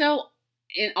 But also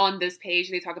on this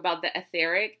page, they talk about the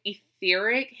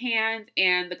etheric hand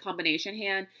and the combination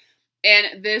hand.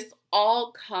 And this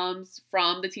all comes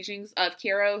from the teachings of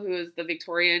Caro, who is the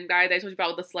Victorian guy that I told you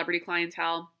about with the celebrity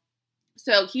clientele.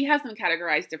 So he has them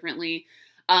categorized differently.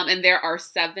 And there are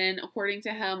 7 according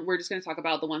to him. We're just going to talk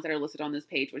about the ones that are listed on this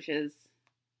page, which is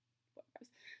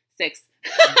 6.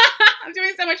 I'm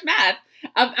doing so much math.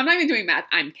 I'm not even doing math.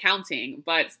 I'm counting,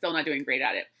 but still not doing great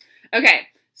at it. Okay,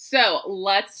 so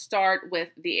let's start with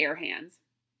the air hands.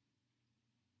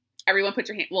 Everyone put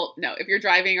your hand, well, no, if you're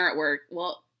driving or at work,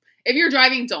 well, if you're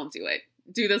driving, don't do it.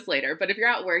 Do this later. But if you're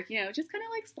at work, just kind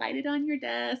of like slide it on your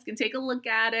desk and take a look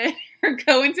at it, or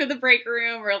go into the break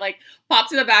room, or like pop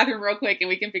to the bathroom real quick and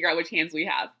we can figure out which hands we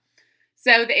have.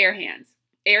 So the air hands.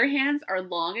 Air hands are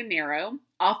long and narrow,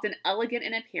 often elegant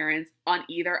in appearance on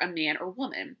either a man or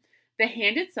woman. The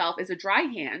hand itself is a dry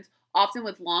hand, often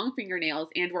with long fingernails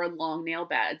and or long nail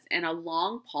beds, and a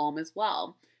long palm as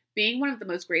well. Being one of the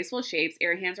most graceful shapes,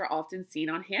 air hands are often seen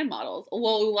on hand models.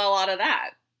 Well, a lot of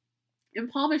that. In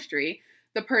palmistry,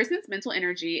 the person's mental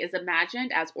energy is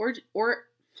imagined as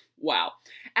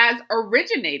as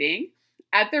originating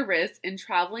at the wrist and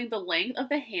traveling the length of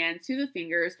the hand to the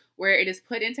fingers, where it is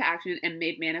put into action and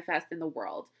made manifest in the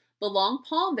world. The long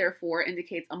palm, therefore,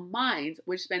 indicates a mind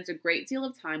which spends a great deal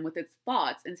of time with its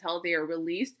thoughts until they are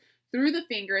released through the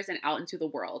fingers and out into the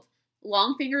world.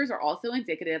 Long fingers are also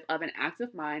indicative of an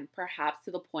active mind, perhaps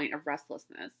to the point of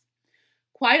restlessness.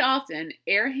 Quite often,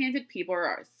 air-handed people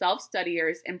are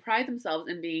self-studiers and pride themselves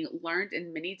in being learned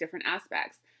in many different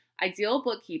aspects. Ideal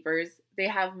bookkeepers, they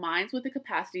have minds with the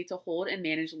capacity to hold and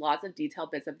manage lots of detailed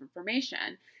bits of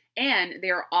information. And they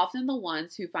are often the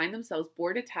ones who find themselves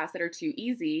bored at tasks that are too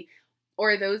easy,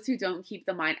 or those who don't keep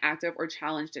the mind active or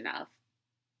challenged enough.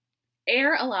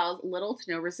 Air allows little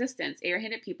to no resistance.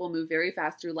 Air-handed people move very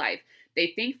fast through life.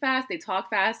 They think fast, they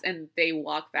talk fast, and they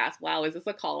walk fast. Wow, is this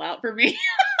a call out for me?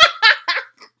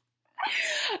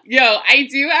 Yo, I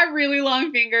do have really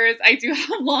long fingers. I do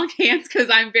have long hands because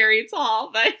I'm very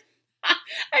tall, but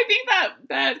I think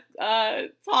that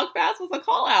talk fast was a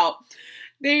call out.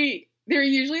 They're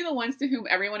usually the ones to whom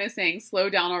everyone is saying, slow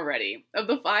down already. Of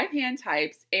the 5 hand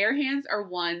types, air hands are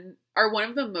one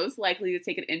of the most likely to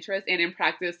take an interest and in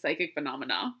practice psychic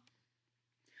phenomena.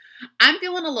 I'm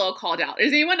feeling a little called out.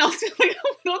 Is anyone else feeling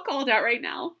a little called out right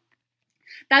now?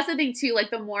 That's the thing too, like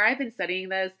the more I've been studying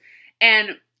this,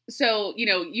 and so,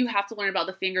 you have to learn about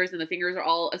the fingers, and the fingers are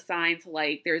all assigned to,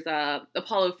 like, there's a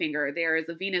Apollo finger, there's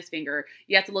a Venus finger.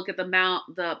 You have to look at the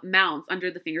mounts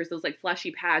under the fingers, those like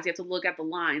fleshy pads. You have to look at the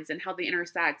lines and how they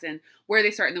intersect and where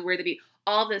they start and then where they be,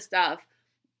 all this stuff.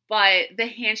 But the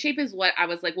hand shape is what I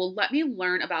was like, well, let me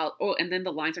learn about, and then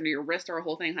the lines under your wrist are a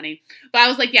whole thing, honey. But I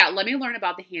was like, yeah, let me learn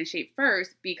about the hand shape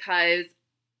first, because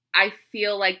I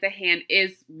feel like the hand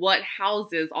is what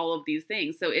houses all of these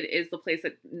things. So it is the place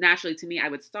that naturally to me I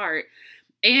would start.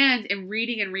 And in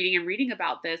reading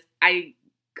about this, I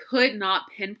could not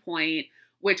pinpoint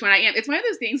which one I am. It's one of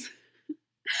those things.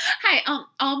 Hi,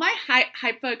 all my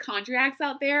hypochondriacs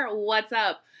out there, what's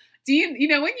up? Do you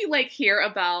know when you like hear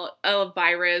about a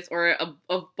virus or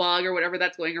a bug or whatever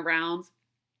that's going around,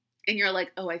 and you're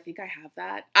like, oh, I think I have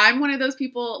that. I'm one of those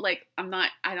people. Like,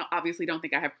 obviously don't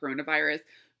think I have coronavirus,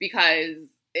 because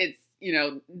it's,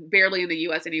 barely in the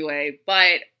US anyway,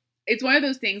 but it's one of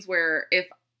those things where if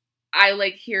I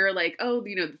like hear like, oh,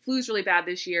 the flu's really bad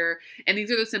this year, and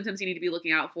these are the symptoms you need to be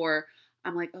looking out for,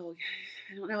 I'm like, oh,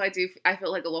 I don't know. I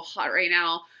feel like a little hot right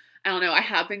now. I don't know. I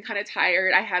have been kind of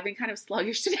tired. I have been kind of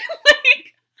sluggish today.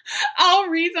 Like, I'll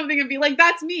read something and be like,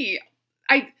 that's me.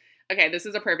 Okay, this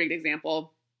is a perfect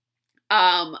example.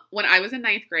 When I was in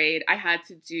 9th grade, I had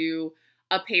to do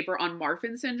a paper on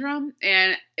Marfan syndrome.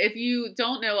 And if you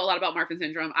don't know a lot about Marfan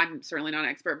syndrome, I'm certainly not an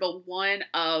expert, but one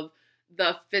of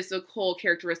the physical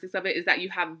characteristics of it is that you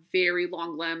have very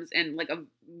long limbs and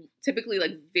typically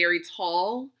very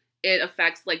tall. It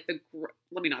affects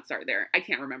let me not start there. I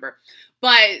can't remember.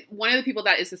 But one of the people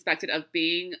that is suspected of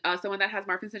being someone that has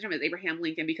Marfan syndrome is Abraham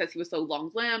Lincoln, because he was so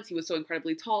long limbs. He was so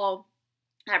incredibly tall.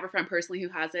 I have a friend personally who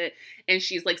has it, and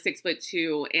she's like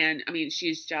 6'2", and I mean,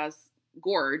 she's just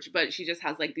gorge, but she just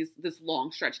has like this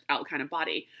long stretched out kind of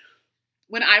body.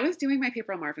 When I was doing my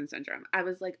paper on Marfan syndrome, I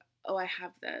was like, oh, I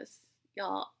have this,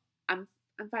 y'all. I'm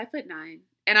 5'9",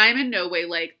 and I'm in no way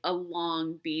like a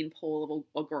long beanpole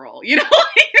of a girl,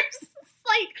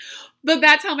 but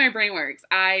that's how my brain works.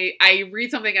 I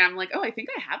read something and I'm like, oh, I think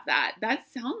I have that.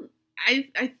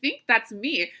 I think that's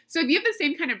me. So if you have the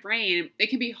same kind of brain, it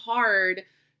can be hard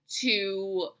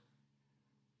to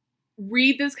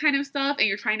read this kind of stuff and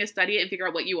you're trying to study it and figure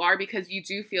out what you are, because you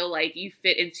do feel like you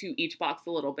fit into each box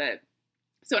a little bit.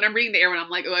 So when I'm reading the air one, I'm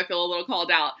like, oh, I feel a little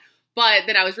called out. But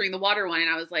then I was reading the water one and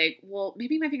I was like, well,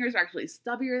 maybe my fingers are actually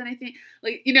stubbier than I think.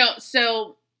 Like,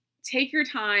 so take your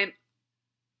time,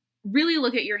 really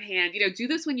look at your hand, do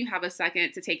this when you have a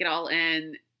second to take it all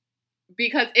in,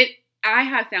 because I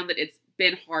have found that it's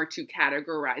been hard to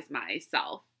categorize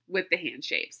myself with the hand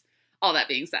shapes. All that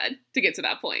being said, to get to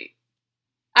that point.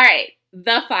 All right,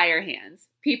 the fire hands.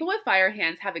 People with fire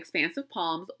hands have expansive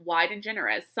palms, wide and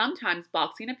generous, sometimes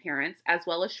boxy in appearance, as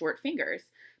well as short fingers.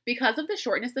 Because of the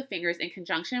shortness of fingers in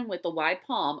conjunction with the wide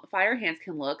palm, fire hands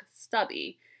can look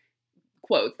stubby.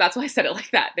 Quotes. That's why I said it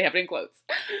like that. They have it in quotes.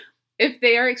 If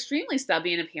they are extremely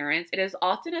stubby in appearance, it is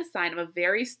often a sign of a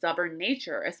very stubborn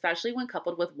nature, especially when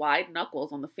coupled with wide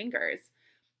knuckles on the fingers.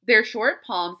 Their short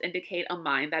palms indicate a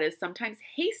mind that is sometimes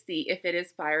hasty if it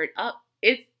is fired up.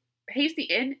 It's hasty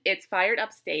in its fired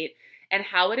up state and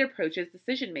how it approaches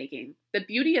decision making. The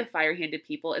beauty of fire-handed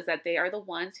people is that they are the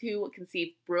ones who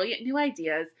conceive brilliant new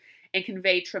ideas and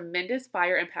convey tremendous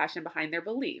fire and passion behind their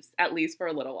beliefs, at least for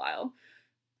a little while.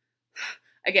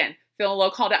 Again, feeling a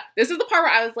little called out. This is the part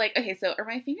where I was like, okay, so are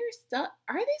my fingers are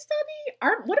they stubby?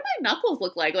 What do my knuckles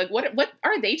look like? Like, what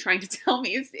are they trying to tell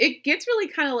me? It gets really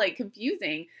kind of like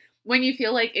confusing when you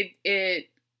feel like it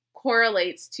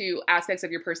correlates to aspects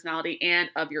of your personality and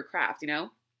of your craft,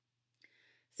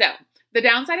 So, the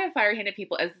downside of fire-handed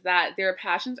people is that their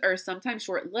passions are sometimes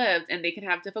short-lived and they can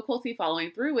have difficulty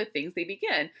following through with things they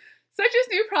begin, such as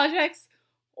new projects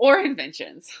or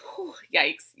inventions. Whew,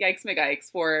 yikes,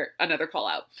 megikes for another call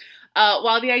out.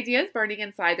 While the idea is burning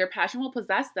inside, their passion will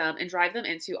possess them and drive them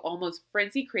into almost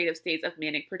frenzied creative states of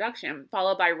manic production,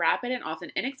 followed by rapid and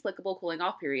often inexplicable cooling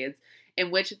off periods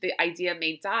in which the idea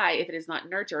may die if it is not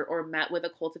nurtured or met with a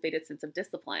cultivated sense of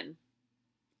discipline.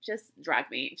 Just drag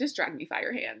me,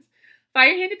 fire hands.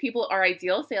 Fire-handed people are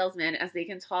ideal salesmen as they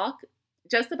can talk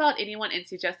just about anyone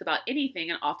into just about anything,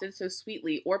 and often so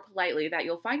sweetly or politely that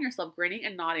you'll find yourself grinning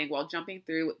and nodding while jumping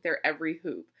through their every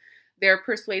hoop. Their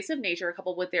persuasive nature,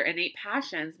 coupled with their innate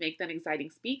passions, make them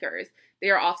exciting speakers. They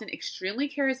are often extremely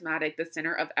charismatic, the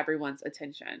center of everyone's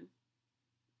attention.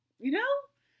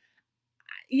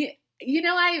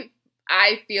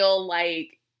 I feel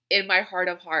like in my heart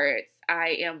of hearts,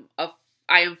 I am a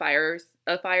fire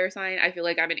sign. I feel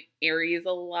like I'm an Aries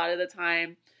a lot of the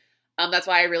time. That's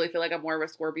why I really feel like I'm more of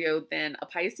a Scorpio than a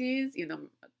Pisces, even though I'm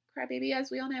a crybaby,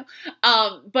 as we all know.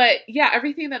 But yeah,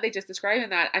 everything that they just described in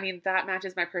that, that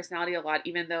matches my personality a lot,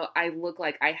 even though I look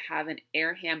like I have an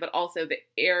air hand, but also the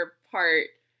air part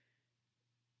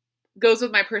goes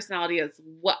with my personality as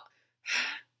well.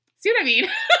 See what I mean?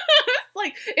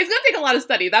 It's going to take a lot of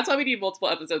study. That's why we need multiple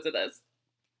episodes of this.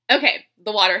 Okay,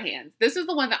 the water hands. This is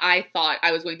the one that I thought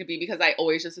I was going to be because I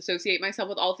always just associate myself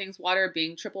with all things water,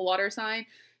 being triple water sign.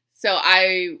 So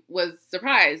I was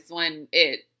surprised when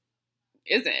it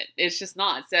isn't. It's just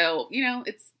not. So,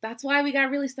 that's why we got to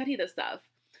really study this stuff.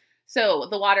 So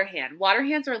the water hand. Water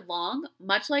hands are long,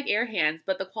 much like air hands,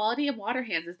 but the quality of water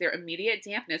hands is their immediate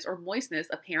dampness or moistness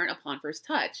apparent upon first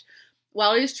touch.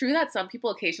 While it is true that some people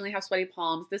occasionally have sweaty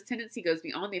palms, this tendency goes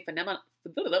beyond the phenomenon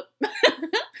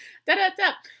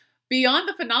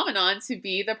to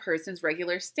be the person's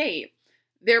regular state.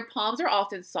 Their palms are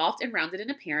often soft and rounded in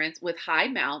appearance with high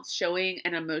mounts, showing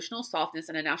an emotional softness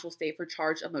and a natural state for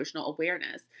charged emotional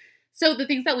awareness. So the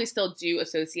things that we still do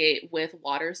associate with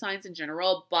water signs in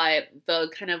general, but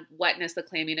the kind of wetness, the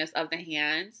clamminess of the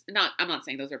hands, I'm not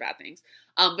saying those are bad things,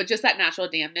 but just that natural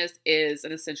dampness is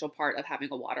an essential part of having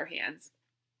a water hands.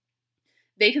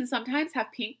 They can sometimes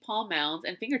have pink palm mounds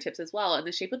and fingertips as well, and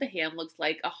the shape of the hand looks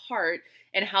like a heart,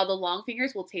 and how the long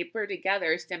fingers will taper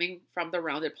together stemming from the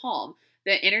rounded palm.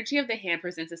 The energy of the hand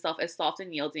presents itself as soft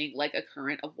and yielding like a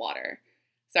current of water.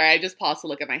 Sorry, I just paused to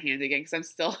look at my hand again because I'm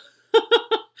still...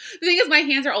 The thing is, my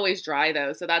hands are always dry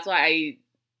though, so that's why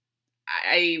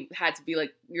I had to be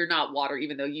like, you're not water,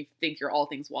 even though you think you're all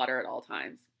things water at all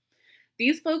times.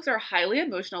 These folks are highly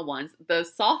emotional ones, the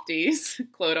softies,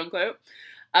 quote unquote,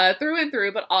 through and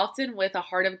through, but often with a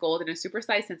heart of gold and a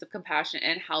supersized sense of compassion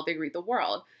in how they read the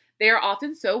world. They are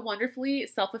often so wonderfully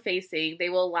self-effacing, they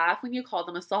will laugh when you call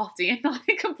them a softie and not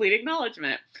in complete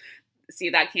acknowledgement.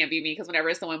 See, that can't be me, because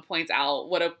whenever someone points out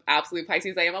what an absolute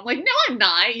Pisces I am, I'm like, no, I'm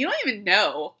not. You don't even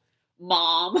know,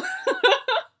 Mom.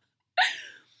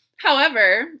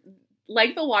 However,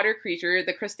 like the water creature,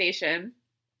 the crustacean,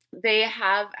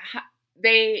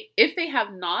 if they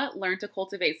have not learned to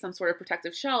cultivate some sort of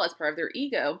protective shell as part of their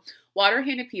ego,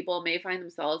 water-handed people may find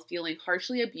themselves feeling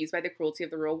harshly abused by the cruelty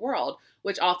of the real world,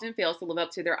 which often fails to live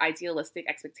up to their idealistic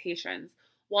expectations.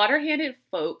 Water-handed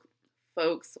folk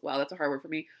folks, wow, that's a hard word for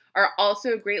me, are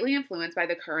also greatly influenced by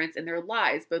the currents in their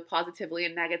lives, both positively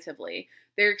and negatively.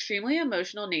 Their extremely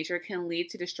emotional nature can lead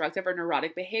to destructive or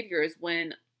neurotic behaviors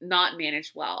when not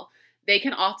managed well. They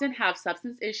can often have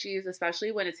substance issues,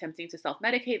 especially when attempting to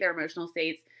self-medicate their emotional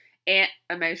states and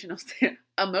emotional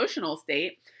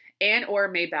state, and or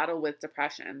may battle with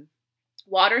depression.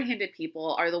 Water-handed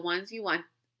people are the ones you want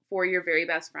for your very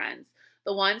best friends.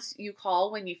 The ones you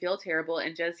call when you feel terrible,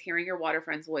 and just hearing your water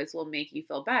friend's voice will make you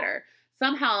feel better.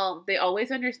 Somehow, they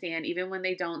always understand even when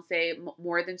they don't say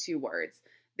more than 2 words.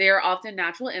 They are often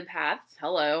natural empaths.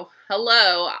 Hello,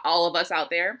 hello, all of us out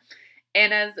there.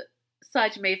 And as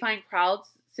such, may find crowd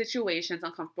situations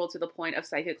uncomfortable to the point of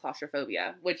psychic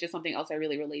claustrophobia, which is something else I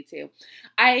really relate to.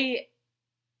 I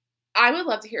I would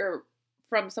love to hear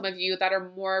from some of you that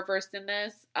are more versed in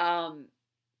this.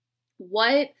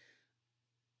 What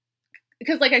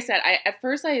Because like I said, I at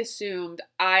first I assumed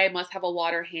I must have a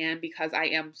water hand because I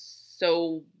am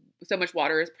so much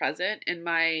water is present in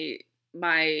my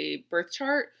birth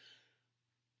chart.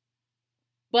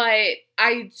 But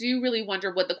I do really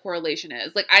wonder what the correlation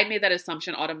is. Like, I made that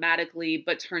assumption automatically,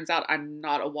 but turns out I'm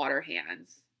not a water hand.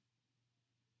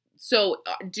 So,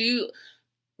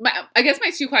 I guess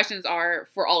my 2 questions are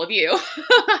for all of you.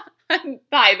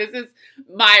 Hi, this is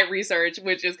my research,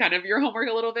 which is kind of your homework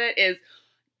a little bit, is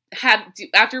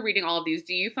after reading all of these,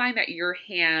 do you find that your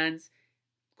hand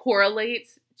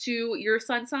correlates to your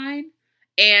sun sign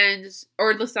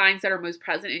or the signs that are most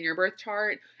present in your birth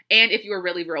chart? And if you are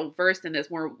really well versed in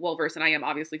this, more well versed than I am,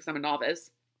 obviously, because I'm a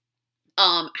novice,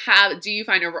 do you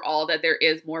find overall that there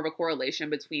is more of a correlation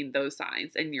between those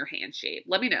signs and your hand shape?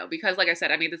 Let me know, because like I said,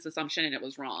 I made this assumption and it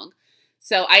was wrong.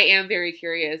 So I am very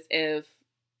curious if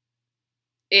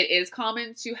it is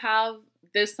common to have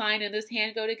this sign and this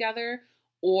hand go together,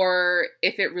 or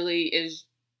if it really is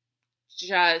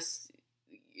just,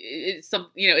 it's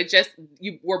just,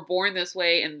 you were born this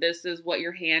way and this is what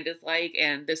your hand is like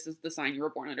and this is the sign you were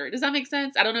born under. Does that make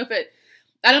sense? I don't know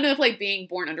if like being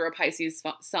born under a Pisces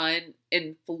sun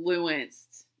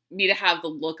influenced me to have the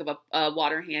look of a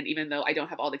water hand, even though I don't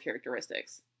have all the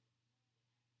characteristics.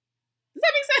 Does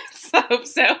that make sense? I hope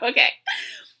so. Okay.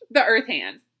 The earth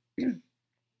hands.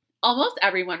 Almost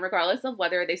everyone, regardless of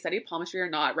whether they study palmistry or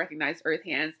not, recognize earth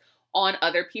hands on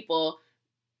other people.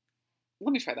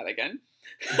 Let me try that again.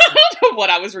 I don't know what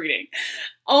I was reading.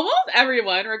 Almost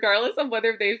everyone, regardless of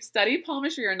whether they've studied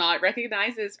palmistry or not,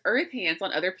 recognizes earth hands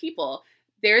on other people.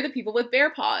 They're the people with bear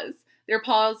paws. Their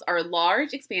paws are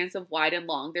large, expansive, wide, and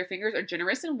long. Their fingers are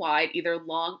generous and wide, neither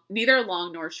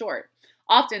long nor short.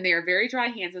 Often they are very dry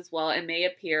hands as well and may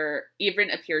even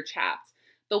appear chapped.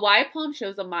 The wide palm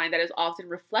shows a mind that is often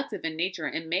reflective in nature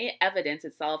and may evidence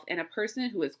itself in a person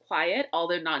who is quiet,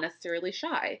 although not necessarily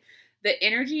shy. The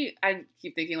energy, I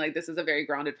keep thinking like this is a very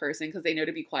grounded person because they know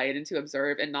to be quiet and to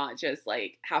observe and not just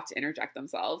like have to interject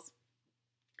themselves.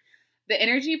 The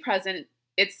energy present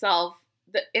itself,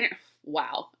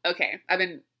 wow. Okay. I've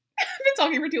been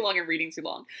talking for too long and reading too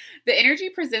long. The energy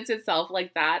presents itself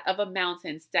like that of a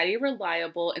mountain, steady,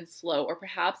 reliable, and slow, or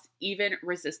perhaps even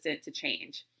resistant to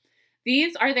change.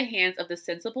 These are the hands of the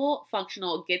sensible,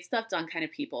 functional, get stuff done kind of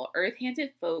people.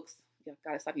 Earth-handed folks,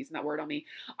 gotta stop using that word on me,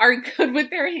 are good with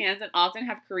their hands and often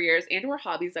have careers and or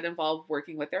hobbies that involve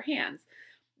working with their hands.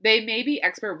 They may be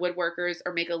expert woodworkers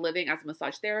or make a living as a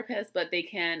massage therapist, but they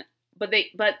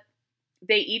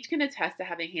each can attest to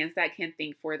having hands that can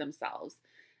think for themselves.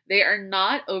 They are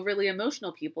not overly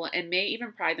emotional people and may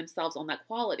even pride themselves on that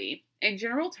quality. In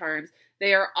general terms,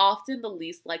 they are often the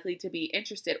least likely to be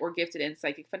interested or gifted in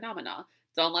psychic phenomena.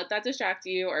 Don't let that distract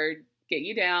you or get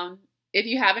you down. If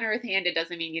you have an earth hand, it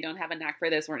doesn't mean you don't have a knack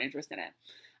for this or an interest in it.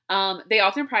 They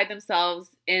often pride themselves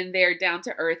in their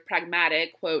down-to-earth,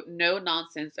 pragmatic, quote,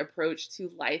 no-nonsense approach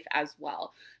to life as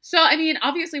well. So, I mean,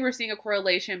 obviously we're seeing a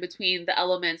correlation between the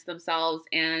elements themselves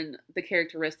and the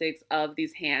characteristics of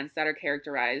these hands that are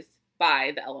characterized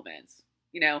by the elements.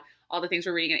 You know, all the things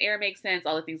we're reading in air make sense,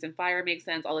 all the things in fire make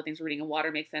sense, all the things we're reading in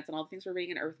water make sense, and all the things we're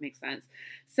reading in earth make sense.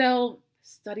 So,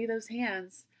 study those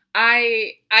hands.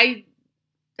 I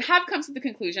have come to the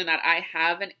conclusion that I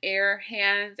have an air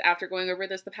hand after going over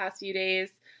this the past few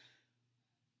days.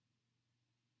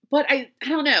 But I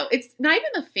don't know. It's not even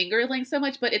the finger length so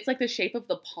much, but it's like the shape of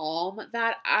the palm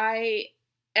that I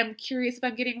am curious if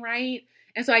I'm getting right.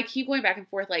 And so I keep going back and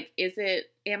forth, like,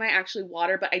 am I actually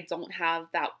water, but I don't have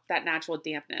that natural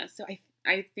dampness. So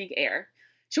I think air.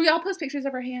 Should we all post pictures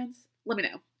of our hands? Let me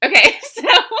know. Okay, so,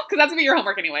 because that's gonna be your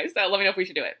homework anyway. So let me know if we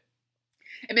should do it.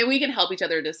 And maybe we can help each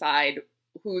other decide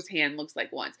whose hand looks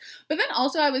like one's. But then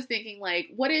also I was thinking, like,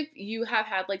 what if you have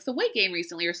had like some weight gain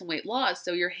recently or some weight loss,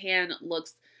 so your hand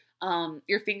looks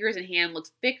Your fingers and hand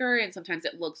looks thicker and sometimes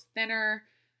it looks thinner.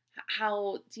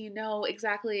 How do you know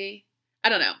exactly? I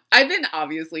don't know. I've been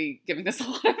obviously giving this a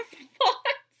lot of thought.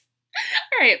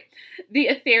 All right. The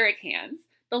etheric hands.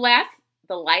 The last,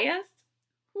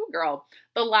 ooh, girl.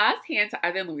 The last hand type,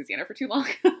 I've been in Louisiana for too long.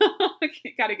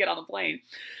 Gotta get on the plane.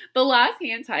 The last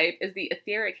hand type is the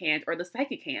etheric hand or the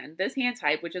psychic hand. This hand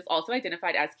type, which is also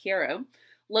identified as Kiero,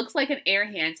 looks like an air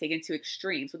hand taken to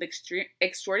extremes with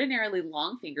extraordinarily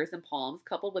long fingers and palms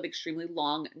coupled with extremely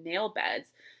long nail beds.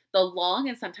 The long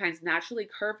and sometimes naturally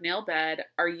curved nail bed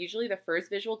are usually the first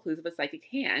visual clues of a psychic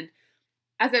hand.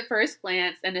 As at first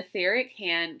glance, an etheric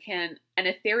hand can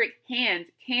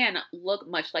look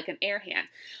much like an air hand.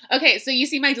 Okay, so you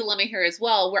see my dilemma here as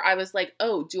well, where I was like,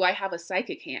 oh, do I have a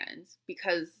psychic hand?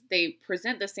 Because they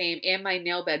present the same, and my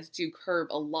nail beds do curve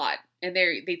a lot, and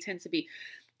they tend to be.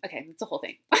 Okay, it's a whole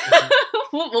thing.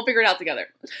 We'll figure it out together.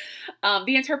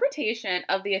 The interpretation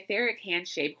of the etheric hand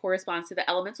shape corresponds to the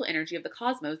elemental energy of the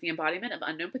cosmos, the embodiment of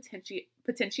unknown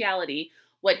potentiality,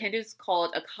 what Hindus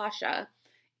called akasha.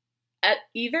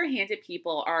 Either-handed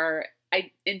people are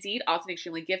indeed often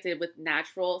extremely gifted with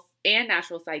natural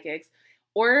psychics,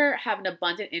 or have an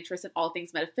abundant interest in all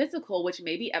things metaphysical, which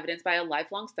may be evidenced by a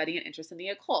lifelong study and interest in the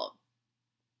occult.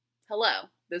 Hello,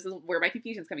 this is where my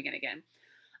confusion's coming in again.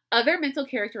 Other mental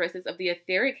characteristics of the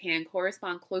etheric hand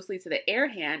correspond closely to the air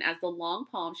hand, as the long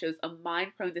palm shows a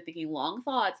mind prone to thinking long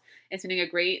thoughts and spending a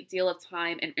great deal of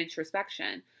time in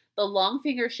introspection. The long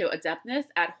fingers show adeptness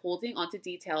at holding onto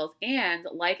details and,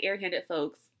 like air-handed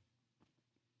folks,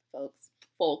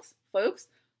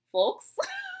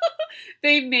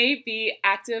 they may be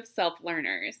active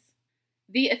self-learners.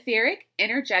 The etheric,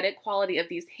 energetic quality of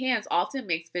these hands often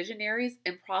makes visionaries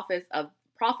and prophets of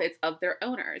their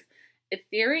owners.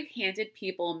 Etheric-handed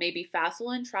people may be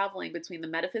facile in traveling between the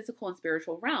metaphysical and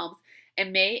spiritual realms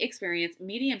and may experience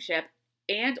mediumship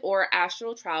and or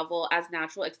astral travel as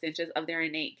natural extensions of their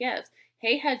innate gifts.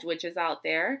 Hey, hedge witches out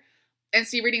there. And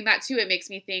see, reading that too, it makes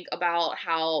me think about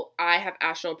how I have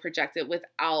astral projected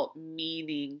without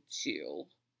meaning to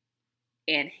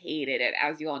and hated it.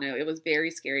 As you all know, it was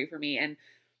very scary for me. And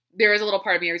there is a little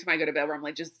part of me every time I go to bed where I'm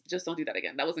like, just don't do that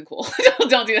again. That wasn't cool.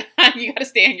 Don't do that. You got to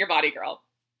stay in your body, girl.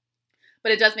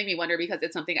 But it does make me wonder because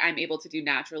it's something I'm able to do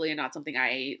naturally and not something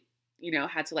I,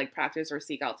 had to like practice or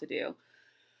seek out to do.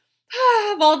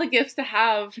 Of all the gifts to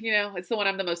have, it's the one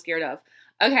I'm the most scared of.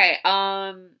 Okay.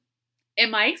 In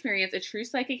my experience, a true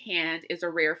psychic hand is a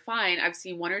rare find. I've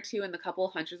seen one or two in the couple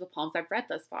of hundreds of palms I've read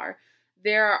thus far.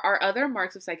 There are other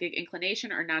marks of psychic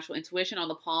inclination or natural intuition on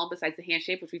the palm besides the hand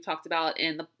shape, which we talked about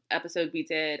in the episode we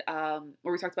did, where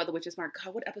we talked about the witch's mark.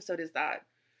 God, what episode is that?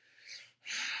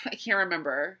 I can't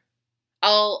remember.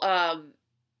 Let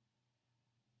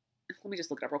me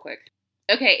just look it up real quick.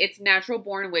 Okay, it's Natural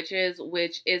Born Witches,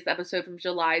 which is the episode from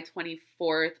July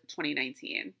 24th,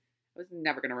 2019. I was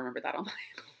never going to remember that on my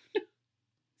own.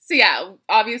 So yeah,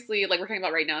 obviously, like we're talking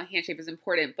about right now, hand shape is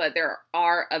important, but there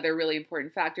are other really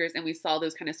important factors, and we saw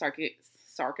those kind of psychic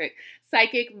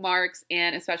marks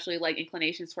and especially like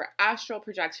inclinations for astral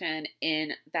projection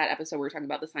in that episode where we were talking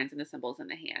about the signs and the symbols in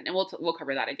the hand, and we'll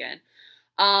cover that again.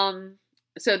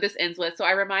 So this ends with, so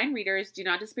I remind readers, do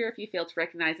not despair if you fail to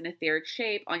recognize an etheric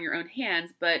shape on your own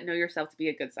hands, but know yourself to be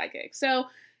a good psychic. So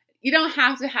you don't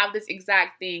have to have this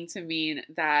exact thing to mean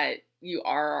that you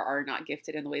are or are not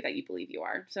gifted in the way that you believe you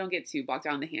are. So don't get too bogged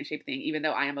down in the hand shape thing, even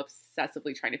though I am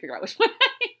obsessively trying to figure out which one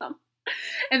I am.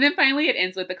 And then finally, it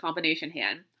ends with the combination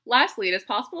hand. Lastly, it is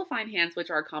possible to find hands which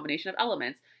are a combination of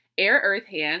elements. Air-earth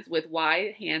hands with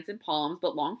wide hands and palms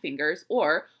but long fingers,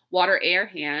 or water-air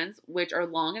hands, which are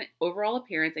long in overall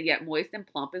appearance and yet moist and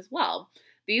plump as well.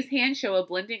 These hands show a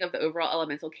blending of the overall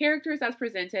elemental characters as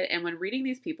presented, and when reading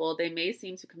these people, they may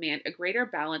seem to command a greater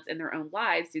balance in their own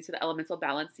lives due to the elemental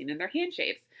balance seen in their hand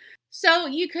shapes. So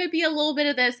you could be a little bit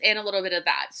of this and a little bit of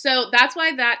that. So that's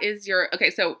why that is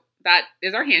so that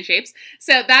is our hand shapes.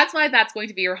 So that's why that's going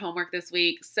to be your homework this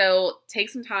week. So take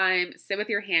some time, sit with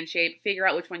your hand shape, figure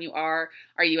out which one you are.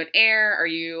 Are you an air? Are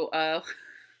you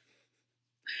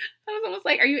I was almost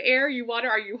like, are you air? Are you water?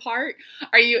 Are you heart?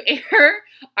 Are you air?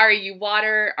 Are you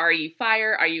water? Are you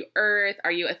fire? Are you earth?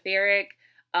 Are you etheric?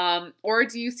 Or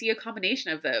do you see a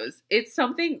combination of those? It's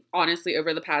something, honestly,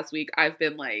 over the past week, I've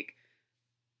been like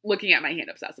looking at my hand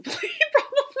obsessively,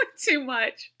 probably too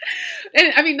much.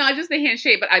 And I mean, not just the hand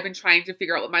shape, but I've been trying to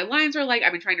figure out what my lines are like.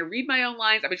 I've been trying to read my own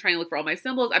lines. I've been trying to look for all my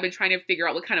symbols. I've been trying to figure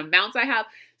out what kind of mounts I have.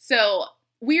 So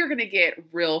we are going to get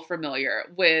real familiar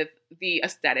with the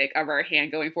aesthetic of our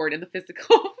hand going forward and the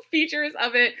physical features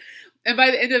of it. And by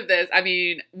the end of this, I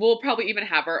mean, we'll probably even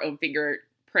have our own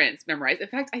fingerprints memorized. In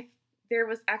fact, there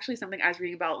was actually something I was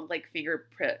reading about, like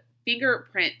fingerprint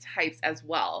fingerprint types as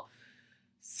well.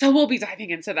 So we'll be diving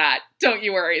into that. Don't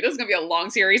you worry. This is going to be a long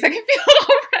series. I can feel it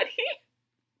already.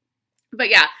 But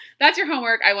yeah, that's your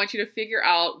homework. I want you to figure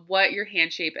out what your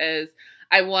hand shape is.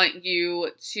 I want you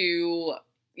to,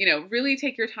 really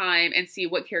take your time and see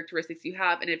what characteristics you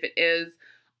have and if it is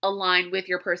aligned with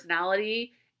your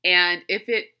personality and if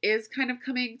it is kind of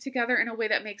coming together in a way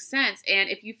that makes sense. And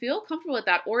if you feel comfortable with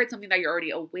that or it's something that you're already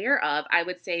aware of, I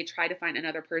would say try to find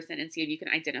another person and see if you can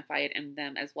identify it in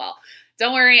them as well.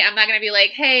 Don't worry, I'm not going to be like,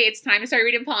 hey, it's time to start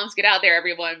reading palms. Get out there,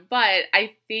 everyone. But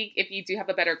I think if you do have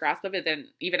a better grasp of it than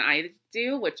even I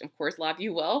do, which of course a lot of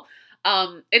you will,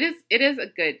 it is a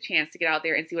good chance to get out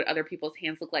there and see what other people's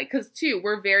hands look like. Because too,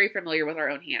 we're very familiar with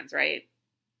our own hands, right?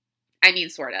 I mean,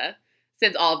 sorta.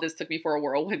 Since all of this took me for a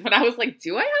whirlwind, when I was like,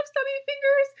 do I have stubby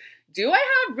fingers? Do I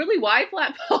have really wide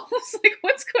flat palms? Like,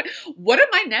 what do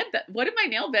my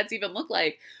nail beds even look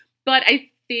like? But I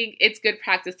think it's good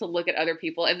practice to look at other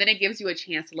people, and then it gives you a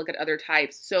chance to look at other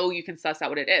types so you can suss out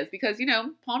what it is. Because,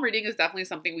 palm reading is definitely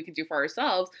something we can do for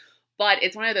ourselves, but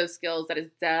it's one of those skills that is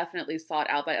definitely sought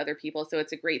out by other people. So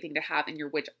it's a great thing to have in your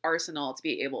witch arsenal to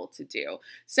be able to do.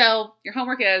 So your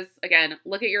homework is, again,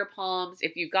 look at your palms.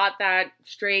 If you got that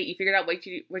straight, you figured out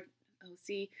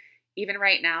see, even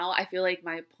right now, I feel like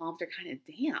my palms are kind of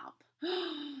damp.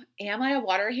 Am I a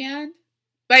water hand?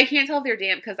 But I can't tell if they're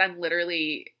damp because I'm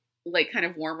literally like kind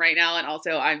of warm right now. And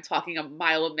also I'm talking a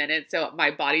mile a minute. So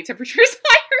my body temperature is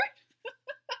higher.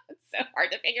 It's so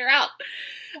hard to figure out.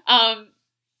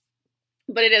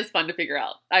 But it is fun to figure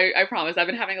out. I promise. I've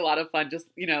been having a lot of fun just,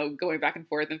 going back and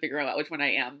forth and figuring out which one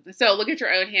I am. So look at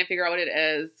your own hand, figure out what it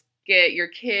is. Get your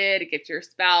kid, get your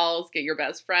spouse, get your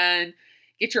best friend,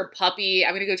 get your puppy.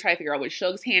 I'm going to go try to figure out what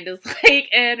Shug's hand is like.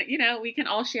 And, we can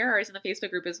all share ours in the Facebook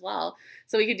group as well.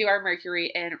 So we can do our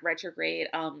Mercury and retrograde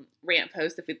rant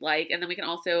post if we'd like. And then we can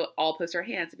also all post our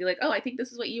hands and be like, oh, I think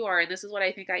this is what you are. And this is what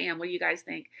I think I am. What do you guys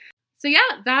think? So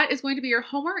yeah, that is going to be your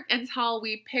homework until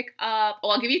we pick up,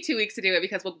 well, I'll give you 2 weeks to do it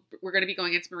because we're going to be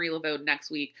going into Marie Laveau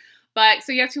next week. But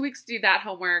so you have 2 weeks to do that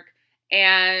homework.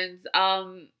 And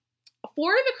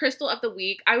for the crystal of the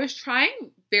week, I was trying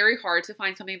very hard to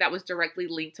find something that was directly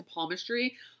linked to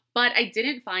palmistry, but I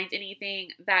didn't find anything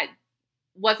that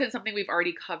wasn't something we've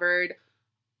already covered.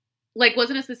 Like,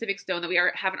 wasn't a specific stone that we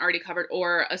haven't already covered,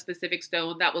 or a specific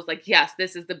stone that was like, yes,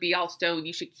 this is the be-all stone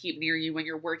you should keep near you when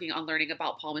you're working on learning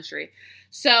about palmistry.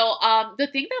 So the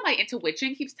thing that my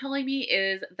intuition keeps telling me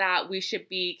is that we should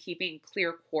be keeping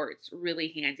clear quartz really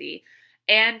handy.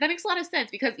 And that makes a lot of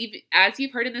sense because as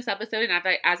you've heard in this episode, and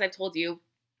as I've told you,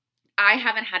 I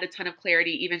haven't had a ton of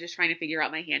clarity even just trying to figure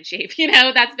out my hand shape.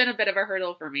 That's been a bit of a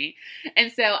hurdle for me.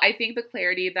 And so I think the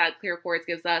clarity that clear quartz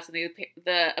gives us and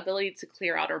the ability to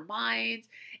clear out our minds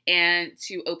and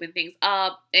to open things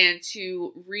up and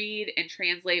to read and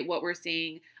translate what we're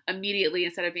seeing immediately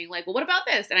instead of being like, well, what about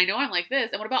this? And I know I'm like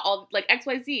this. And what about all like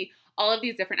XYZ? All of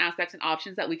these different aspects and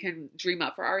options that we can dream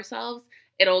up for ourselves.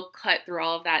 It'll cut through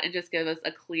all of that and just give us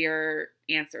a clear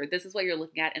answer. This is what you're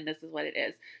looking at and this is what it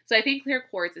is. So I think clear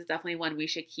quartz is definitely one we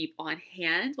should keep on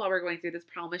hand while we're going through this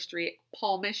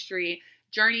palmistry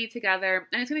journey together.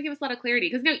 And it's going to give us a lot of clarity.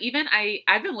 Because even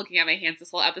I've been looking at my hands this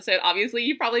whole episode. Obviously,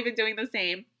 you've probably been doing the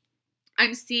same.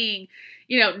 I'm seeing,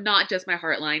 not just my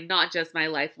heart line, not just my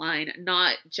lifeline,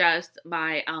 not just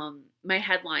my my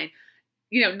headline.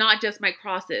 Not just my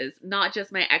crosses, not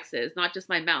just my X's, not just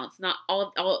my mounts, not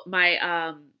all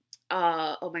my,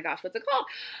 oh my gosh, what's it called?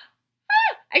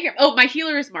 My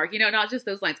healer's mark, not just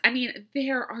those lines. I mean,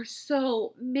 there are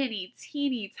so many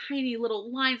teeny tiny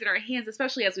little lines in our hands,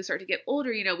 especially as we start to get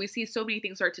older, we see so many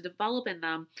things start to develop in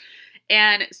them.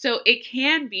 And so it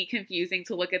can be confusing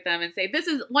to look at them and say, this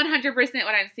is 100%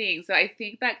 what I'm seeing. So I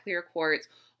think that clear quartz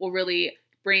will really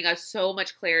bring us so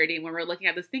much clarity when we're looking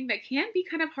at this thing that can be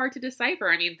kind of hard to decipher.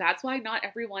 I mean, that's why not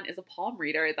everyone is a palm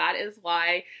reader. That is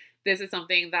why this is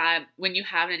something that when you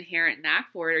have an inherent knack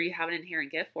for it or you have an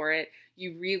inherent gift for it,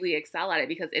 you really excel at it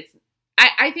because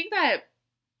I think that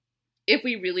if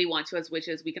we really want to as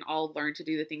witches, we can all learn to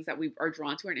do the things that we are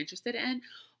drawn to and interested in.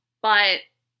 But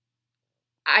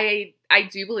I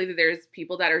do believe that there's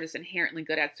people that are just inherently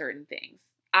good at certain things.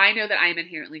 I know that I am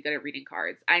inherently good at reading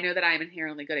cards. I know that I am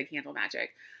inherently good at candle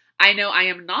magic. I know I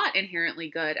am not inherently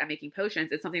good at making potions.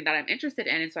 It's something that I'm interested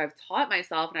in. And so I've taught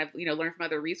myself and I've, learned from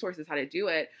other resources how to do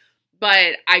it.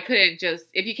 But I couldn't just,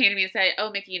 if you came to me and said, oh,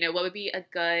 Mickey, what would be a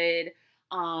good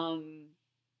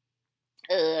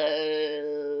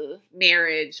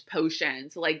marriage potion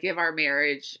to like give our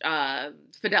marriage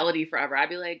fidelity forever. I'd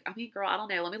be like, I mean, girl, I don't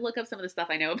know. Let me look up some of the stuff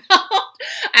I know about.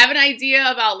 I have an idea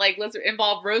about like, let's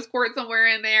involve rose quartz somewhere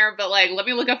in there, but like, let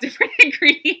me look up different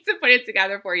ingredients and put it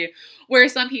together for you. Where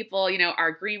some people, you know,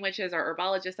 are green witches or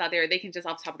herbologists out there, they can just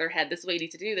off the top of their head, this is what you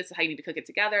need to do. This is how you need to cook it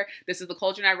together. This is the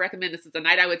cauldron I recommend. This is the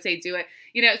night I would say do it.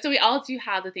 You know, so we all do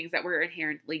have the things that we're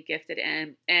inherently gifted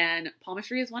in, and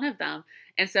palmistry is one of them.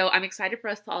 And so I'm excited for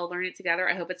us to all learn it together.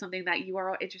 I hope it's something that you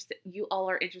all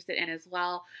are interested in as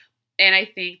well. And I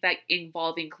think that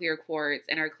involving clear quartz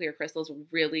and our clear crystals will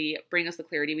really bring us the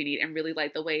clarity we need and really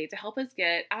light the way to help us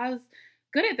get as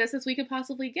good at this as we could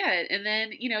possibly get. And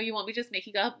then, you know, you won't be just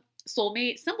making up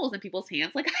soulmate symbols in people's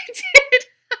hands like I did.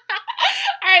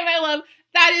 All right, my love,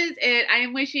 that is it. I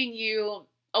am wishing you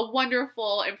a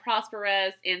wonderful and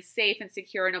prosperous and safe and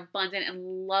secure and abundant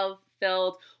and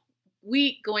love-filled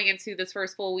week going into this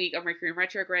first full week of Mercury in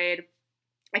retrograde.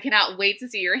 I cannot wait to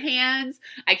see your hands.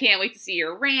 I can't wait to see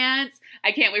your rants.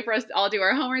 I can't wait for us to all do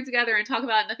our homework together and talk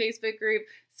about it in the Facebook group.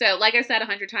 So like I said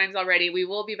 100 times already, we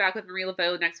will be back with Marie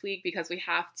Laveau next week because we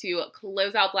have to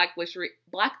close out Black Witchery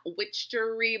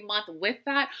month with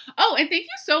that. Oh, and thank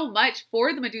you so much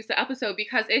for the Medusa episode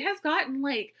because it has gotten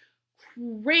like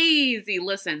crazy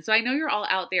listen. So I know you're all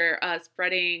out there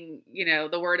spreading, you know,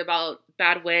 the word about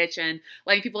Bad Witch and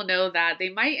letting people know that they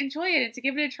might enjoy it and to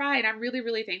give it a try. And I'm really,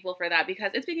 really thankful for that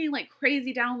because it's been getting like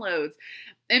crazy downloads.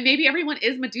 And maybe everyone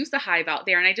is Medusa hive out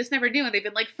there and I just never knew. And they've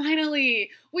been like,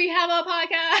 finally, we have a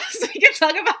podcast. We can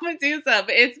talk about Medusa.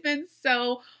 But it's been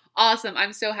so awesome.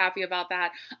 I'm so happy about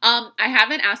that. I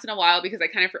haven't asked in a while because I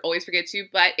kind of always forget to.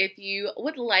 But if you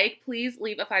would like, please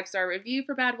leave a 5-star review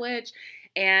for Bad Witch.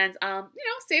 And, you know,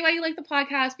 say why you like the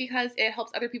podcast because it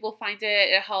helps other people find it.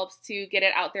 It helps to get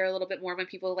it out there a little bit more when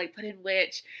people like put in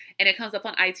witch and it comes up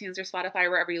on iTunes or Spotify,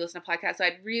 wherever you listen to podcasts. So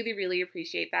I'd really, really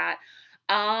appreciate that.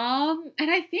 And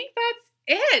I think that's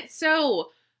it.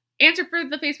 So answer for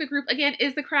the Facebook group again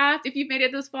is the craft. If you've made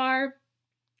it this far,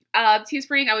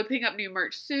 Teespring, I would pick up new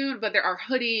merch soon, but there are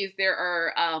hoodies, there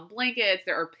are blankets,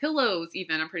 there are pillows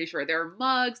even, I'm pretty sure. There are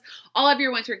mugs, all of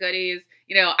your winter goodies.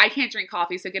 You know, I can't drink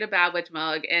coffee, so get a Bad Witch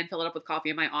mug and fill it up with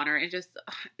coffee in my honor and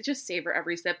just savor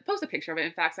every sip. Post a picture of it,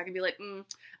 in fact, so I can be like,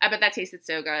 I bet that tasted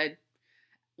so good.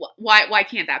 Why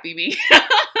can't that be me?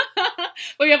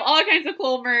 But we have all kinds of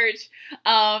cool merch.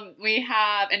 We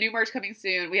have a new merch coming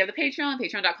soon. We have the Patreon,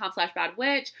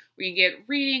 patreon.com/badwitch. We can get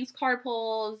readings, card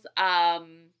pulls,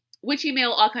 witch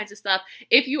email, all kinds of stuff.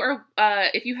 If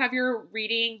you have your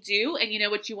reading due and you know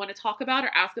what you want to talk about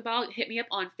or ask about, hit me up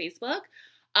on Facebook.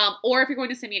 Or if you're going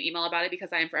to send me an email about it,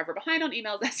 because I am forever behind on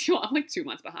emails, as you know, I'm like 2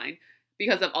 months behind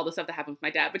because of all the stuff that happened with my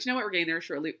dad. But you know what? We're getting there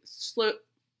slowly but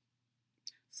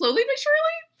surely.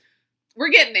 We're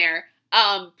getting there.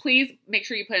 Please make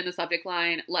sure you put in the subject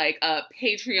line like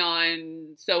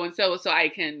Patreon so-and-so so I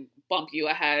can bump you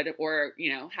ahead or,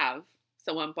 you know, have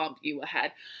someone bump you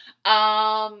ahead.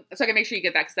 So I can make sure you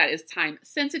get that because that is time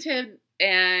sensitive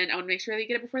and I want to make sure that you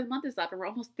get it before the month is up and we're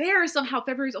almost there somehow.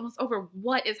 February's almost over.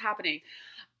 What is happening?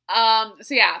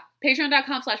 So yeah,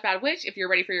 patreon.com/badwitch. If you're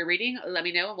ready for your reading, let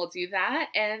me know and we'll do that.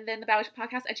 And then the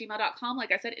badwitchpodcast@gmail.com.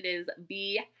 Like I said, it is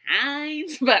behind,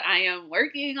 but I am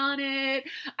working on it.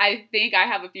 I think I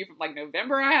have a few from like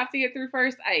November I have to get through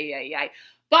first.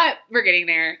 But we're getting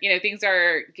there. You know, things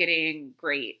are getting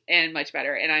great and much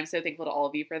better. And I'm so thankful to all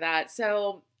of you for that.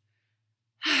 So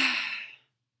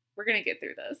we're going to get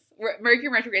through this. Mercury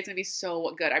retrograde is going to be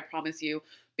so good. I promise you.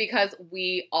 Because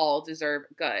we all deserve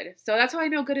good. So that's why I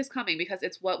know good is coming because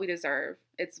it's what we deserve.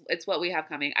 It's what we have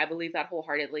coming. I believe that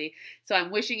wholeheartedly. So I'm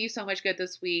wishing you so much good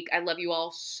this week. I love you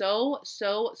all so,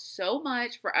 so, so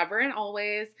much forever and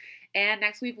always. And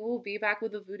next week we'll be back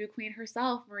with the voodoo queen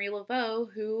herself, Marie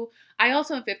Laveau, who I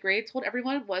also in 5th grade told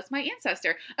everyone was my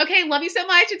ancestor. Okay, love you so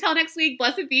much. Until next week,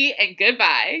 blessed be and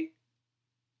goodbye.